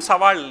இன்னமும்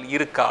சவால்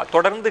இருக்கா?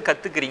 தொடர்ந்து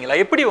கற்றுக்கிறீங்களா?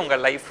 எப்படி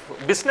உங்கள் லைஃப்,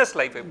 பிஸ்னஸ்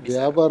லைஃப் எப்படி?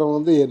 வியாபாரம்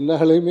வந்து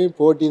என்னாலையுமே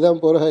போட்டி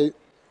தான் போகிற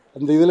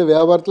அந்த இதில்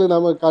வியாபாரத்தில்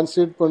நாம்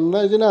கான்சன்ட்ரேட்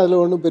பண்ணாச்சுன்னா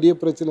அதில் ஒன்றும் பெரிய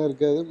பிரச்சனை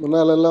இருக்காது.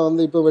 முன்னாலெல்லாம்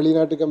வந்து இப்போ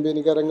வெளிநாட்டு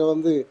கம்பெனிக்காரங்க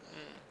வந்து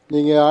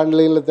நீங்கள்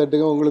ஆன்லைனில்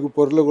தட்டுங்க, உங்களுக்கு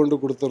பொருளை கொண்டு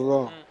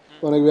கொடுத்துட்றோம்,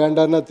 உனக்கு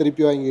வேண்டான்னா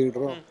திருப்பி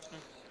வாங்கிக்கிடுறோம்.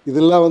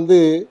 இதெல்லாம் வந்து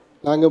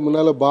நாங்கள்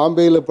முன்னால்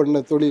பாம்பேயில் பண்ண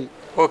தொழில்.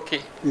 ஓகே.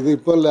 இது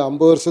இப்போ இல்லை,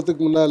 50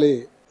 வருஷத்துக்கு முன்னாலே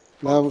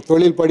நான்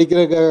தொழில்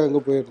படிக்கிறதுக்காக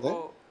அங்கே போயிருந்தேன்.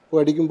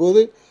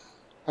 படிக்கும்போது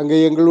அங்கே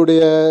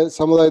எங்களுடைய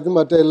சமுதாயத்து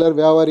மற்ற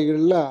எல்லோரும்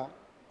வியாபாரிகள்லாம்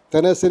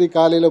தினசரி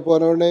காலையில்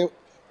போனவுடனே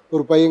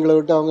ஒரு பையங்களை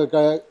விட்டு அவங்க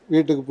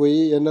வீட்டுக்கு போய்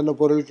என்னென்ன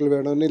பொருட்கள்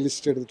வேணும்னு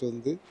லிஸ்ட் எடுத்துகிட்டு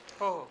வந்து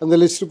அந்த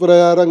லிஸ்ட்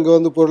பிரகாரம் அங்கே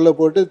வந்து பொருளை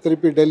போட்டு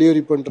திருப்பி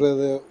டெலிவரி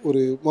பண்ணுறது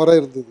ஒரு முறை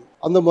இருந்தது.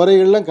 அந்த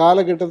முறைகள்லாம்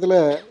காலகட்டத்தில்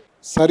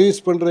சர்வீஸ்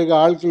பண்ணுறதுக்கு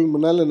ஆட்கள்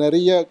முன்னால்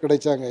நிறைய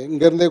கிடைச்சாங்க.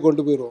 இங்கேருந்தே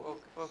கொண்டு போயிடுவோம்,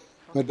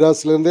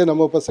 மெட்ராஸ்லேருந்தே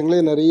நம்ம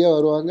பசங்களே நிறைய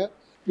வருவாங்க.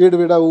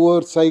 வீடாக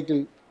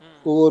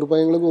ஒவ்வொரு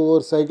பையங்களுக்கும்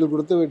ஒவ்வொரு சைக்கிள்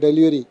கொடுத்து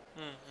டெலிவரி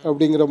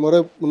அப்படிங்கிற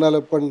முறை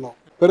முன்னால் பண்ணோம்.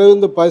 பிறகு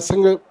இந்த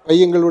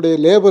பையங்களுடைய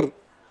லேபர்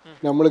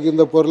நம்மளுக்கு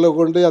இந்த பொருளை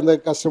கொண்டு அந்த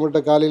கஸ்டமர்கிட்ட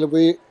காலையில்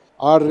போய்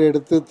ஆர்டர்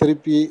எடுத்து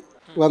திருப்பி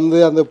வந்து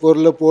அந்த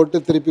பொருளை போட்டு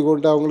திருப்பி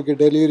கொண்டு அவங்களுக்கு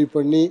டெலிவரி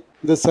பண்ணி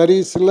இந்த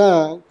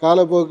சர்வீஸ்லாம்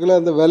காலப்போக்கில்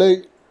அந்த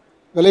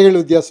விலைகள்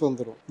வித்தியாசம்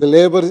வந்துடும். இந்த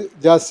லேபர்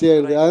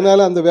ஜாஸ்தியாகிடுது.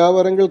 அதனால் அந்த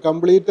வியாபாரங்கள்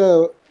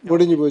கம்ப்ளீட்டாக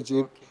முடிஞ்சு போச்சு.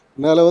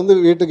 அதனால் வந்து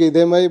வீட்டுக்கு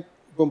இதே மாதிரி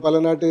இப்போ பல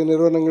நாட்டு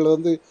நிறுவனங்கள்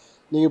வந்து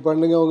நீங்கள்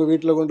பண்ணுங்கள், அவங்க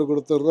வீட்டில் கொண்டு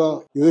கொடுத்துட்றோம்.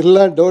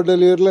 இதெல்லாம் டோர்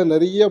டெலிவரியில்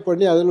நிறைய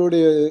பண்ணி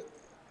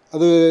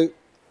அது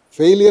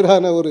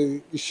ஃபெயிலியரான ஒரு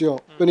விஷயம்.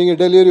 இப்போ நீங்கள்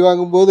டெலிவரி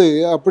வாங்கும்போது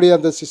அப்படி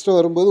அந்த சிஸ்டம்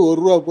வரும்போது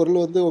 ₹1 பொருள்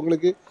வந்து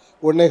உங்களுக்கு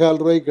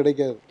ரூபாய்க்கு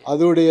கிடைக்காது.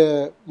 அதோடைய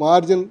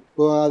மார்ஜின்,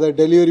 அதை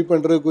டெலிவரி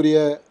பண்ணுறதுக்குரிய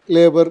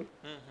லேபர்,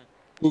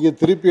 நீங்கள்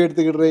திருப்பி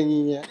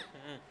எடுத்துக்கிடுறீங்க,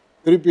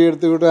 திருப்பி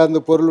எடுத்துக்கிட்ட அந்த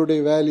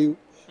பொருளுடைய வேல்யூ,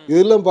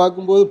 இதெல்லாம்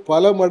பார்க்கும்போது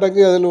பல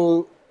மடங்கு அதில்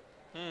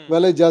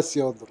விலை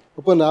ஜாஸ்தியாக வந்துடும்.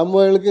 அப்போ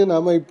நம்மளுக்கு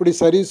நம்ம இப்படி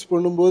சர்வீஸ்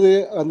பண்ணும்போது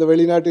அந்த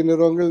வெளிநாட்டு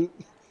நிறுவனங்கள்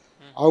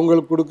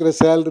அவங்களுக்கு கொடுக்குற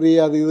சேலரி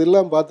அது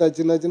இதெல்லாம்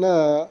பார்த்தாச்சுன்னாச்சுன்னா,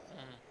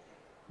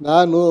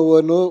 நான்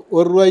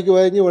ரூபாய்க்கு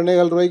வாங்கி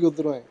 1.25 ரூபாய்க்கு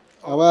விற்றுருவேன்.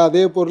 அவன்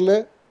அதே பொருளை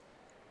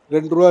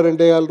 2 ரூபா,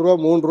 2.25 ரூபா,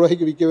 3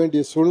 ரூபாய்க்கு விற்க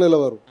வேண்டிய சூழ்நிலை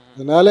வரும்.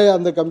 அதனால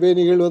அந்த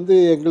கம்பெனிகள்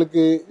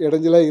எங்களுக்கு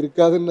இடைஞ்சலாக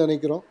இருக்காதுன்னு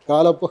நினைக்கிறோம்.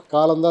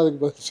 காலம்தான்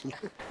அதுக்கு பதில்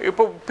சொல்லுங்கள்.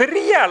 இப்போ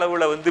பெரிய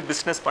அளவில்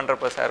பிஸ்னஸ்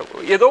பண்ணுறப்ப சார்,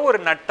 ஏதோ ஒரு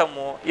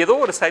நட்டமோ ஏதோ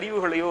ஒரு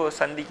சரிவுகளையோ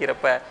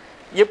சந்திக்கிறப்ப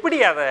எப்படி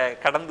அதை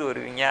கடந்து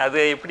வருவீங்க?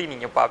 அதை எப்படி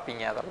நீங்கள்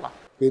பார்ப்பீங்க? அதெல்லாம்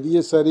பெரிய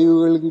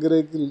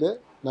சரிவுகள்ங்கிறதுக்கு இல்லை,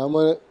 நாம்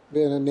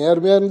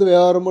நேர்மையாக இருந்து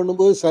வியாபாரம்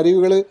பண்ணும்போது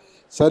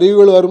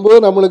சரிவுகள் வரும்போது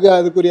நம்மளுக்கு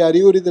அதுக்குரிய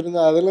அறிகுறி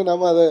தெரிந்தால் அதெல்லாம்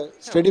நம்ம அதை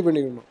ஸ்டடி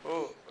பண்ணிக்கணும்.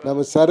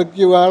 நம்ம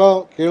சறுக்கி வாரம்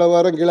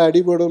கீழே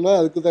அடிபடும்னா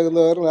அதுக்கு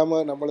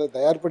தகுந்தவாறு நம்மளை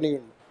தயார்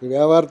பண்ணிக்கணும்.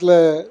 வியாபாரத்தில்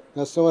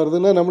நஷ்டம்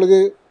வருதுன்னா நம்மளுக்கு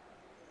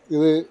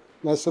இது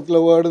நஷ்டத்தில்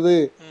ஓடுது,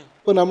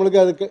 இப்போ நம்மளுக்கு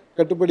அது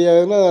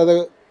கட்டுப்படியாகுதுன்னா அதை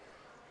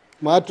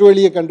மாற்று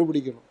வழியை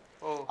கண்டுபிடிக்கணும்.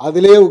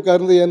 அதிலே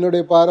உட்கார்ந்து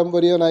என்னுடைய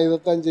பாரம்பரியம் நான்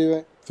இதைத்தான்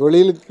செய்வேன்,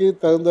 தொழிலுக்கு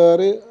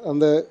தகுந்தவாறு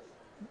அந்த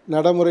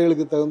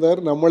நடைமுறைகளுக்கு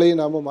தகுந்தவாறு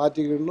நம்மளையும் நாம்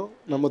மாற்றிக்கிடணும்,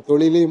 நம்ம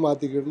தொழிலையும்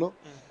மாற்றிக்கிடணும்.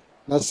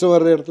 நஷ்டம்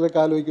வர்ற இடத்துல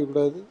கால்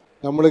வைக்கக்கூடாது,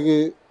 நம்மளுக்கு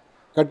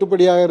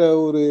கட்டுப்படியாகிற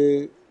ஒரு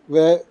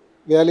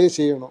வேலையை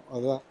செய்யணும்.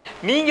 அதுதான்.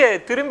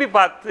 நீங்கள் திரும்பி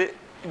பார்த்து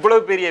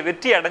இவ்வளவு பெரிய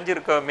வெற்றி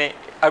அடைஞ்சிருக்கோமே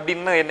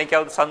அப்படின்னு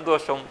என்னைக்காவது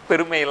சந்தோஷம்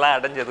பெருமையெல்லாம்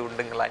அடைஞ்சது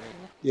உண்டுங்களா?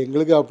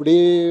 எங்களுக்கு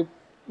அப்படியே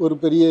ஒரு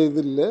பெரிய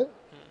இது இல்லை,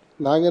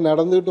 நாங்கள்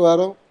நடந்துக்கிட்டு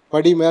வரோம்,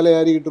 படி மேலே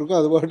ஏறிக்கிட்டு இருக்கோம்,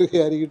 அது பாட்டுக்கு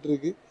ஏறிக்கிட்டு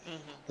இருக்கு.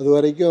 அது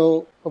வரைக்கும்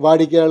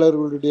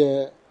வாடிக்கையாளர்களுடைய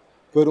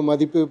பெரும்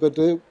மதிப்பு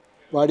பெற்று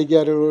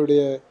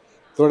வாடிக்கையாளர்களுடைய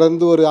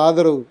தொடர்ந்து ஒரு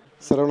ஆதரவு.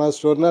 சரவணா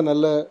ஸ்டோர்னால்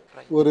நல்ல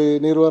ஒரு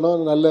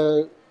நிறுவனம், நல்ல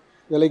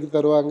விலைக்கு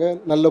தருவாங்க,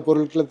 நல்ல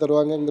பொருட்களை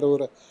தருவாங்கங்கிற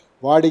ஒரு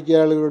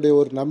வாடிக்கையாளர்களுடைய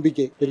ஒரு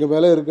நம்பிக்கை எங்கள்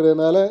மேலே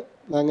இருக்கிறதுனால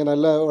நாங்கள்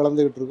நல்லா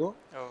வளர்ந்துக்கிட்டு இருக்கோம்.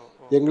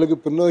 எங்களுக்கு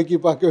பின்னோக்கி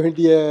பார்க்க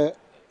வேண்டிய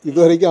இது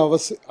வரைக்கும்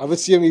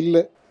அவசியம்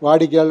இல்லை.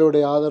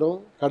 வாடிக்கையாளருடைய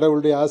ஆதரவும்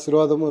கடவுளுடைய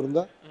ஆசீர்வாதமும்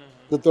இருந்தால்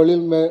இந்த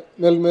தொழில்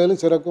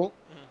மேலும் சிறக்கும்.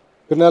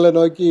 பின்னால்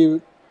நோக்கி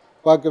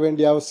பார்க்க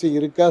வேண்டிய அவசியம்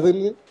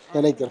இருக்காதுன்னு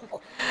நினைக்கிறோம்.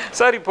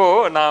 சார்,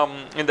 இப்போது நான்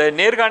இந்த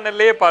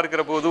நேர்காணல்லே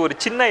பார்க்குற போது ஒரு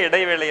சின்ன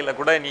இடைவேளையில்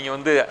கூட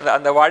நீங்கள்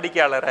அந்த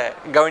வாடிக்கையாளரை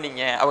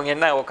கவனிங்க, அவங்க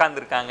என்ன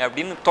உட்காந்துருக்காங்க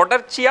அப்படின்னு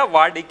தொடர்ச்சியாக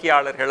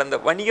வாடிக்கையாளர்கள் அந்த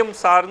வணிகம்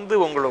சார்ந்து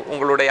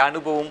உங்களுடைய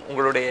அனுபவம்,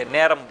 உங்களுடைய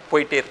நேரம்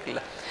போயிட்டே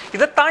இருக்குல்ல,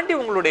 இதை தாண்டி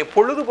உங்களுடைய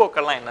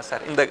பொழுதுபோக்கெல்லாம் என்ன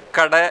சார்? இந்த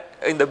கடை,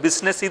 இந்த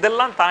பிஸ்னஸ்,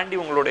 இதெல்லாம் தாண்டி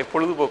உங்களுடைய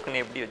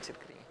பொழுதுபோக்குன்னு எப்படி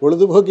வச்சுருக்கீங்க?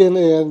 பொழுதுபோக்கு என்ன,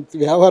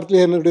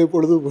 வியாபாரத்துலேயே என்னுடைய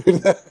பொழுதுபோக்கு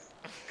தான்.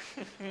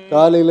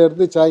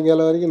 காலையிலேருந்து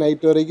சாயங்காலம் வரைக்கும்,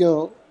 நைட்டு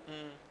வரைக்கும்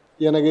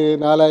எனக்கு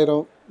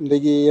 4000,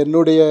 இன்றைக்கி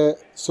என்னுடைய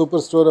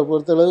சூப்பர் ஸ்டோரை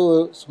பொறுத்தளவு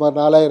சுமார்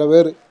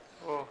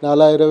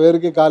 4000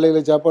 பேருக்கு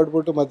காலையில் சாப்பாடு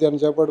போட்டு,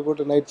 மத்தியானம் சாப்பாடு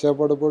போட்டு, நைட்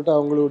சாப்பாடு போட்டு,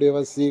 அவங்களுடைய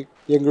வசதி,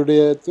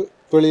 எங்களுடைய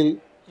தொழில்,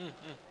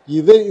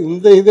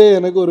 இதே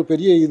எனக்கு ஒரு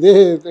பெரிய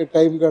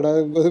டைம்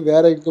கிடையாது.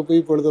 வேற எங்கே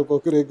போய்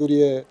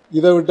பொழுதுபோக்குறதுக்குரிய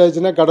இதை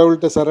விட்டாச்சுன்னா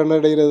கடவுள்கிட்ட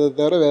சரணடைகிறத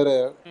தவிர வேற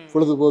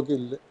பொழுதுபோக்கு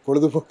இல்லை.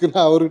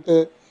 பொழுதுபோக்குன்னா அவர்கிட்ட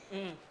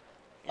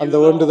அந்த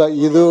ஒன்று தான்.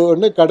 இது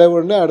ஒன்று, கடை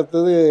ஒன்று,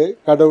 அடுத்தது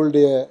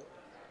கடவுளுடைய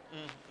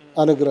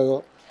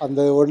அனுகிரகம்.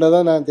 அந்த ஒன்றை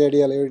தான் நான் தேடி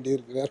அலைய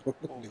வேண்டியிருக்கு, வேற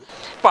ஒன்று.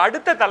 இப்போ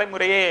அடுத்த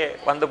தலைமுறையே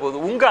வந்தபோது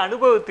உங்கள்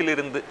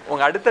அனுபவத்திலிருந்து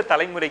உங்கள் அடுத்த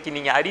தலைமுறைக்கு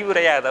நீங்கள்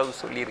அறிவுரையாக ஏதாவது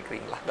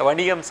சொல்லியிருக்கிறீங்களா? இந்த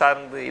வணிகம்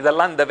சார்ந்து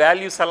இதெல்லாம், இந்த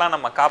வேல்யூஸ் எல்லாம்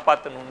நம்ம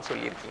காப்பாற்றணும்னு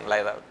சொல்லியிருக்கீங்களா?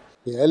 ஏதாவது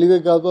வேல்யூவை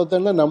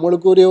காப்பாற்றணும்னா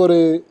நம்மளுக்குரிய ஒரு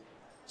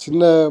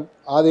சின்ன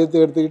ஆதாயத்தை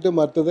எடுத்துக்கிட்டு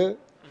மற்றது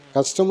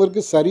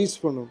கஸ்டமருக்கு சர்வீஸ்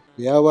பண்ணணும்.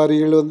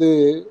 வியாபாரிகள்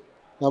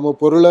நம்ம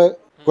பொருளை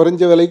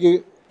குறைஞ்ச விலைக்கு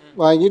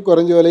வாங்கி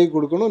குறைஞ்ச விலைக்கு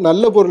கொடுக்கணும்.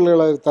 நல்ல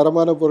பொருள்களை,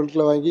 தரமான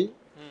பொருட்களை வாங்கி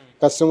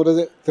கஸ்டமரை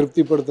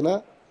திருப்திப்படுத்தினா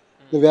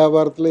இந்த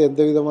வியாபாரத்தில்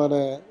எந்த விதமான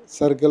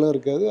சர்க்கிளும்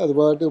இருக்காது, அது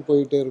பாட்டு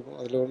போயிட்டே இருக்கும்.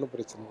 அதில் ஒன்றும்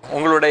பிரச்சனை இல்லை.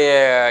 உங்களுடைய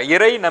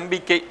இறை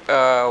நம்பிக்கை,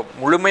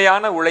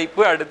 முழுமையான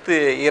உழைப்பு, அடுத்து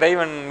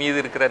இறைவன் மீது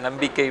இருக்கிற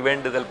நம்பிக்கை,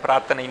 வேண்டுதல்,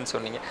 பிரார்த்தனைன்னு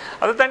சொன்னீங்க.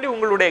 அதை தாண்டி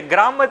உங்களுடைய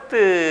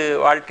கிராமத்து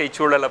வாழ்க்கை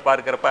சூழலை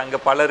பார்க்குறப்ப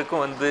அங்கே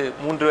பலருக்கும்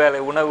 3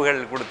 வேளை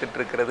உணவுகள் கொடுத்துட்டு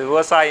இருக்கிறது,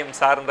 விவசாயம்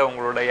சார்ந்த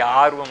உங்களுடைய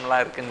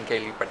ஆர்வம்லாம் இருக்குன்னு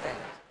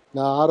கேள்விப்பட்டேன்.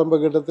 நான் ஆரம்ப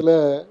கட்டத்தில்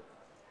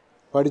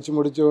படித்து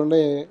முடித்த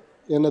உடனே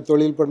என்ன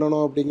தொழில்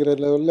பண்ணணும் அப்படிங்கிற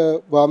லெவலில்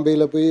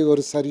பாம்பேயில் போய்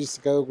ஒரு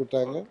சர்வீஸுக்காக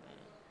கூப்பிட்டாங்க.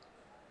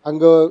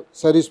 அங்கே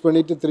சர்வீஸ்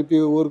பண்ணிவிட்டு திருப்பி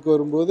ஊருக்கு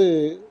வரும்போது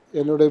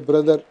என்னுடைய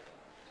பிரதர்,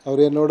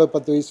 அவர் என்னோட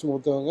 10 வயசு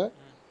மூத்தவங்க,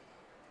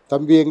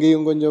 தம்பி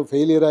எங்கேயும் கொஞ்சம்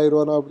ஃபெயிலியர்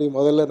ஆயிடுவானோ அப்படி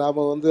முதல்ல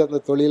நாம்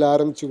அந்த தொழிலை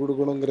ஆரம்பித்து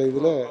கொடுக்கணுங்கிற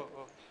இதில்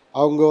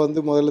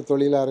அவங்க முதல்ல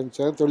தொழில்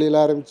ஆரம்பித்தாங்க. தொழில்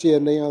ஆரம்பித்து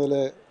என்னையும்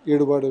அதில்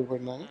ஈடுபாடு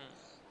பண்ணாங்க.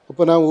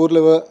 அப்போ நான்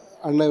ஊரில்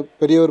அண்ணன்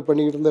பெரியவர்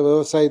பண்ணிக்கிட்டு இருந்த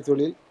விவசாய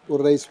தொழில்,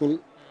 ஒரு ரைஸ் மில்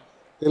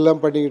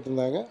எல்லாம் பண்ணிக்கிட்டு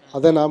இருந்தாங்க.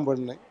 அதை நான்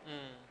பண்ணேன்.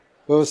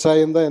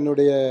 விவசாயம்தான்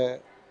என்னுடைய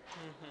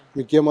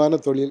முக்கியமான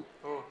தொழில்.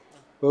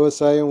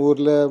 விவசாயம்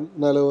ஊரில்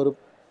நல்ல ஒரு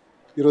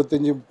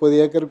 25-30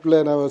 ஏக்கருக்குள்ளே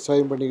நான்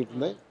விவசாயம் பண்ணிக்கிட்டு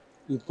இருந்தேன்.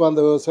 இப்போ அந்த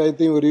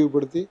விவசாயத்தையும்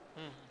விரிவுபடுத்தி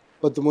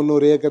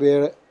 300 ஏக்கர்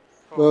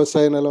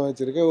விவசாய நிலம்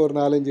வச்சுருக்கேன். ஒரு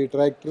 4-5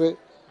 டிராக்டரு,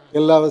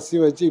 எல்லா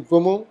வசதியும் வச்சு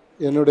இப்போவும்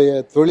என்னுடைய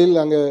தொழில்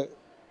அங்கே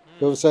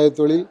விவசாய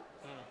தொழில்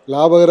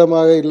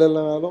லாபகரமாக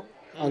இல்லைனாலும்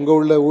அங்கே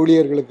உள்ள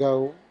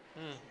ஊழியர்களுக்காகவும்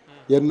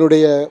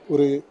என்னுடைய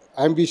ஒரு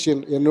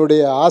ஆம்பிஷன்,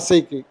 என்னுடைய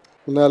ஆசைக்கு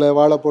முன்னால்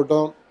வாழை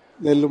போட்டோம்,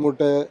 நெல்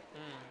மூட்டை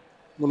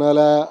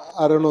முன்னால்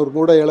 600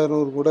 மூடை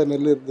 700 மூடை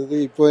நெல் இருந்தது.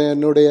 இப்போ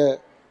என்னுடைய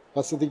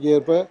வசதிக்கு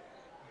ஏற்ப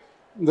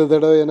இந்த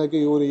தடவை எனக்கு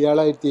ஒரு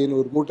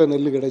 7500 மூட்டை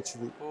நெல்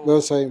கிடைச்சிது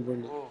விவசாயம்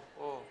பண்ணி.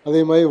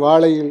 அதே மாதிரி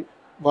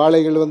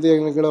வாழைகள் வந்து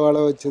எங்களை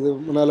வாழை வச்சது.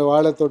 முன்னால்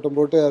வாழை தோட்டம்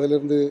போட்டு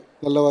அதிலிருந்து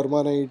நல்ல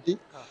வருமானம் ஈட்டி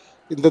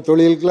இந்த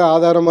தொழிலுக்கெல்லாம்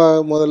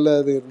ஆதாரமாக முதல்ல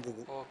அது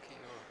இருந்தது.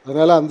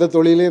 அதனால் அந்த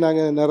தொழிலையும்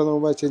நாங்கள்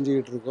நிரந்தரமாக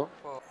செஞ்சுக்கிட்டு இருக்கோம்.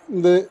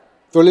 இந்த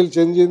தொழில்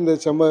செஞ்சு இந்த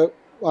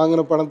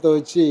வாங்கின பணத்தை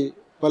வச்சு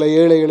பல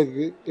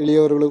ஏழைகளுக்கு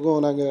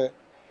எளியவர்களுக்கும் நாங்கள்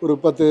ஒரு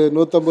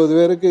 150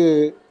 பேருக்கு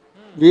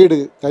வீடு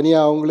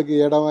தனியாக அவங்களுக்கு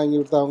இடம் வாங்கி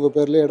கொடுத்து, அவங்க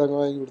பேரில் இடம்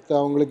வாங்கி கொடுத்து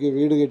அவங்களுக்கு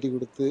வீடு கட்டி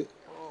கொடுத்து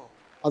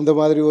அந்த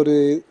மாதிரி ஒரு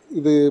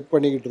இது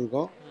பண்ணிக்கிட்டு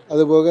இருக்கோம்.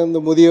 அதுபோக இந்த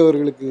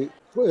முதியவர்களுக்கு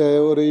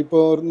இப்போ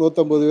ஒரு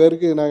 150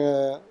 பேருக்கு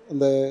நாங்கள்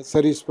அந்த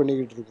சர்வீஸ்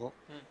பண்ணிக்கிட்டு இருக்கோம்.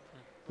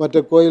 மற்ற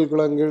கோயில்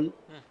குளங்கள்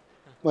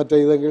மற்ற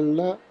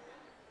இதங்கள்லாம்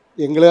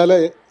எங்களால்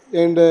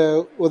என்ற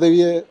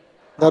உதவியை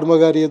தர்ம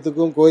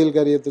காரியத்துக்கும் கோயில்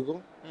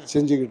காரியத்துக்கும்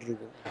செஞ்சுக்கிட்டு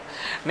இருக்கோம்.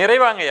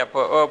 நிறைவாங்க.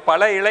 இப்போ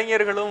பல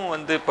இளைஞர்களும்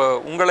வந்து இப்போ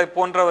உங்களை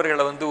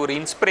போன்றவர்களை வந்து ஒரு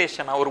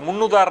இன்ஸ்பிரேஷனாக ஒரு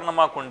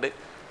முன்னுதாரணமாக கொண்டு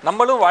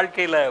நம்மளும்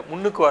வாழ்க்கையில்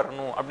முன்னுக்கு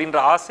வரணும் அப்படின்ற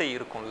ஆசை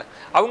இருக்கும்ல,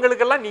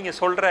 அவங்களுக்கெல்லாம் நீங்கள்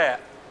சொல்கிற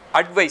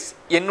அட்வைஸ்,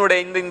 என்னோட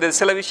இந்த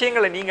சில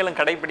விஷயங்களை நீங்களும்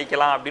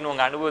கடைபிடிக்கலாம் அப்படின்னு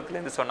உங்கள்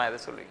அனுபவத்துலேருந்து சொன்னால் எதை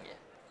சொல்லுவீங்க?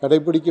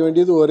 கடைபிடிக்க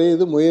வேண்டியது ஒரே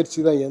இது முயற்சி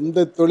தான்.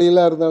 எந்த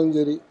தொழிலாக இருந்தாலும்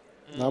சரி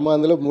நாம்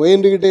அதில்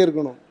முயன்றுக்கிட்டே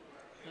இருக்கணும்.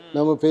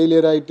 நம்ம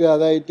ஃபெயிலியர் ஆகிட்டு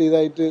அதாயிட்டு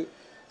இதாகிட்டு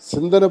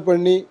சிந்தனை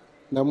பண்ணி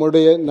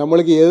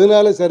நம்மளுக்கு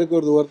எதனால சறுக்கு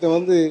வருது. ஒருத்தன்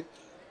வந்து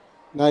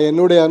நான்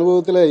என்னுடைய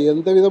அனுபவத்தில்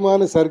எந்த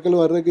விதமான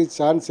சறுக்கலும் வர்றதுக்கு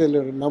சான்ஸே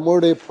இல்லை.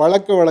 நம்மளுடைய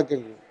பழக்க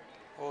வழக்கங்கள்,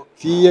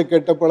 தீய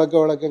கெட்ட பழக்க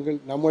வழக்கங்கள்,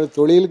 நம்ம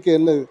தொழிலுக்கு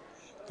என்னது,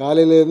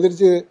 காலையில்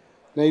எழுந்திரிச்சு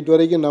நைட்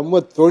வரைக்கும்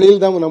நம்ம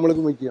தொழில் தான்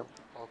நம்மளுக்கு முக்கியம்.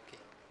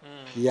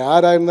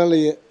 யாராக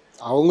இருந்தாலும்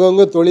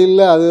அவங்கவுங்க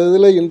தொழிலில்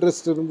அதில்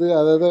இன்ட்ரெஸ்ட் இருந்து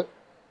அதை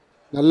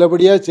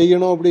நல்லபடியாக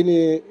செய்யணும் அப்படின்னு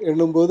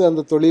எண்ணும்போது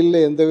அந்த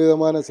தொழிலில் எந்த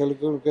விதமான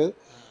செலவும் இருக்காது.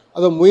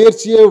 அதை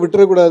முயற்சியே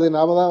விட்டுறக்கூடாது.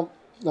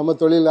 நம்ம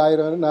தொழில்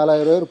 1000 பேர்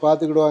 4000 பேர்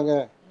பார்த்துக்கிடுவாங்க,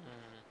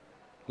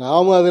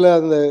 நாம் அதில்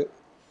அந்த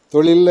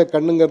தொழிலில்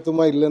கண்ணும்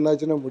கருத்துமா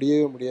இல்லைன்னாச்சுன்னா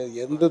முடியவே முடியாது.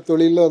 எந்த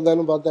தொழிலில்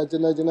வந்தாலும்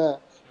பார்த்தாச்சுன்னாச்சுன்னா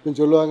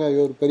சொல்லுவாங்க,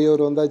 ஒரு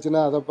பெரியவர்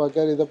வந்தாச்சுன்னா அதை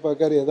பார்க்காரு இதை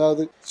பார்க்காரு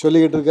ஏதாவது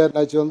சொல்லிக்கிட்டு இருக்காரு,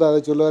 நாச்சு வந்து அதை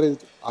சொல்லுவார்.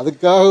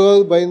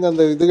 அதுக்காகவாவது பயந்து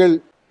அந்த இதுகள்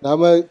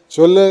நாம்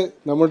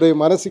நம்மளுடைய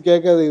மனசு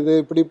கேட்காது. இதை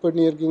இப்படி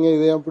பண்ணியிருக்கீங்க,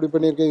 இதை இப்படி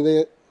பண்ணியிருக்கீங்க, இதை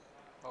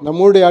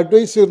நம்மளுடைய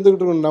அட்வைஸ்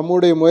இருந்துக்கிட்டு இருக்கணும்,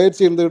 நம்மளுடைய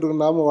முயற்சி இருந்துக்கிட்டு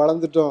இருக்கணும். நாம்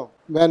வளர்ந்துட்டோம்,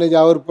 மேனேஜ்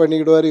அவர்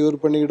பண்ணிக்கிடுவார்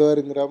இவர்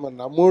பண்ணிக்கிடுவாருங்கிறாம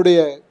நம்மளுடைய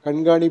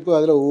கண்காணிப்பு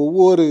அதில்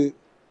ஒவ்வொரு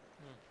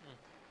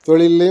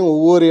தொழிலையும்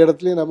ஒவ்வொரு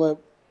இடத்துலையும் நம்ம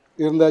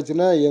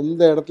இருந்தாச்சுன்னா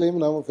எந்த இடத்துலையும்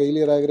நாம்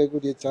ஃபெயிலியர்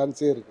ஆகிறக்கூடிய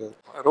சான்ஸே இருக்காது.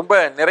 ரொம்ப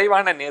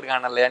நிறைவான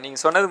நேர்காணல்.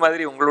 நீங்கள் சொன்னது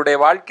மாதிரி உங்களுடைய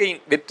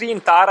வாழ்க்கையின்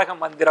வெற்றியின் தாரக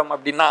மந்திரம்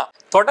அப்படின்னா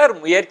தொடர்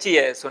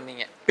முயற்சியை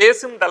சொன்னீங்க.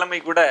 பேசும் தலைமை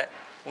கூட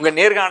உங்கள்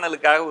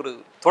நேர்காணலுக்காக ஒரு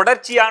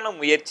தொடர்ச்சியான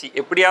முயற்சி,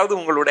 எப்படியாவது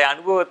உங்களுடைய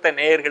அனுபவத்தை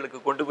நேயர்களுக்கு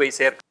கொண்டு போய்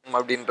சேர்க்கணும்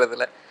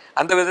அப்படின்றதுல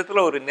அந்த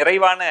விதத்தில் ஒரு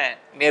நிறைவான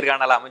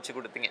நேர்காணலை அமைச்சு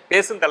கொடுத்தீங்க.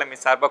 பேசும் தலைமை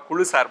சார்பாக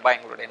குழு சார்பாக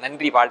எங்களுடைய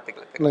நன்றி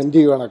வாழ்த்துக்களுக்கு.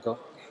 நன்றி, வணக்கம்.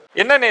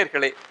 என்ன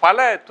நேயர்களே,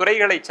 பல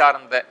துறைகளை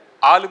சார்ந்த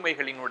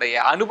ஆளுமைகளினுடைய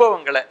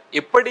அனுபவங்களை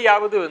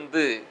எப்படியாவது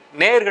வந்து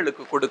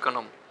நேயர்களுக்கு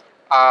கொடுக்கணும்,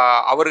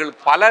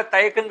 அவர்களுக்கு பல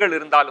தயக்கங்கள்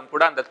இருந்தாலும்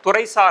கூட அந்த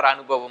துறைசார்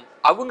அனுபவம்,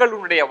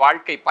 அவங்களுடைய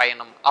வாழ்க்கை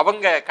பயணம்,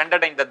 அவங்க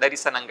கண்டடைந்த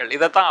தரிசனங்கள்,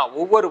 இதைத்தான்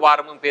ஒவ்வொரு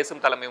வாரமும்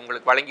பேசும் தலைமை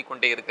உங்களுக்கு வழங்கி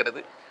கொண்டே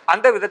இருக்கிறது.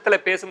 அந்த விதத்துல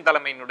பேசும்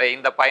தலைமையினுடைய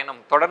இந்த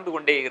பயணம் தொடர்ந்து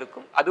கொண்டே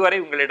இருக்கும். அதுவரை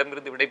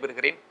உங்களிடமிருந்து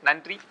விடைபெறுகிறேன்.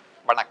 நன்றி,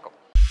 வணக்கம்.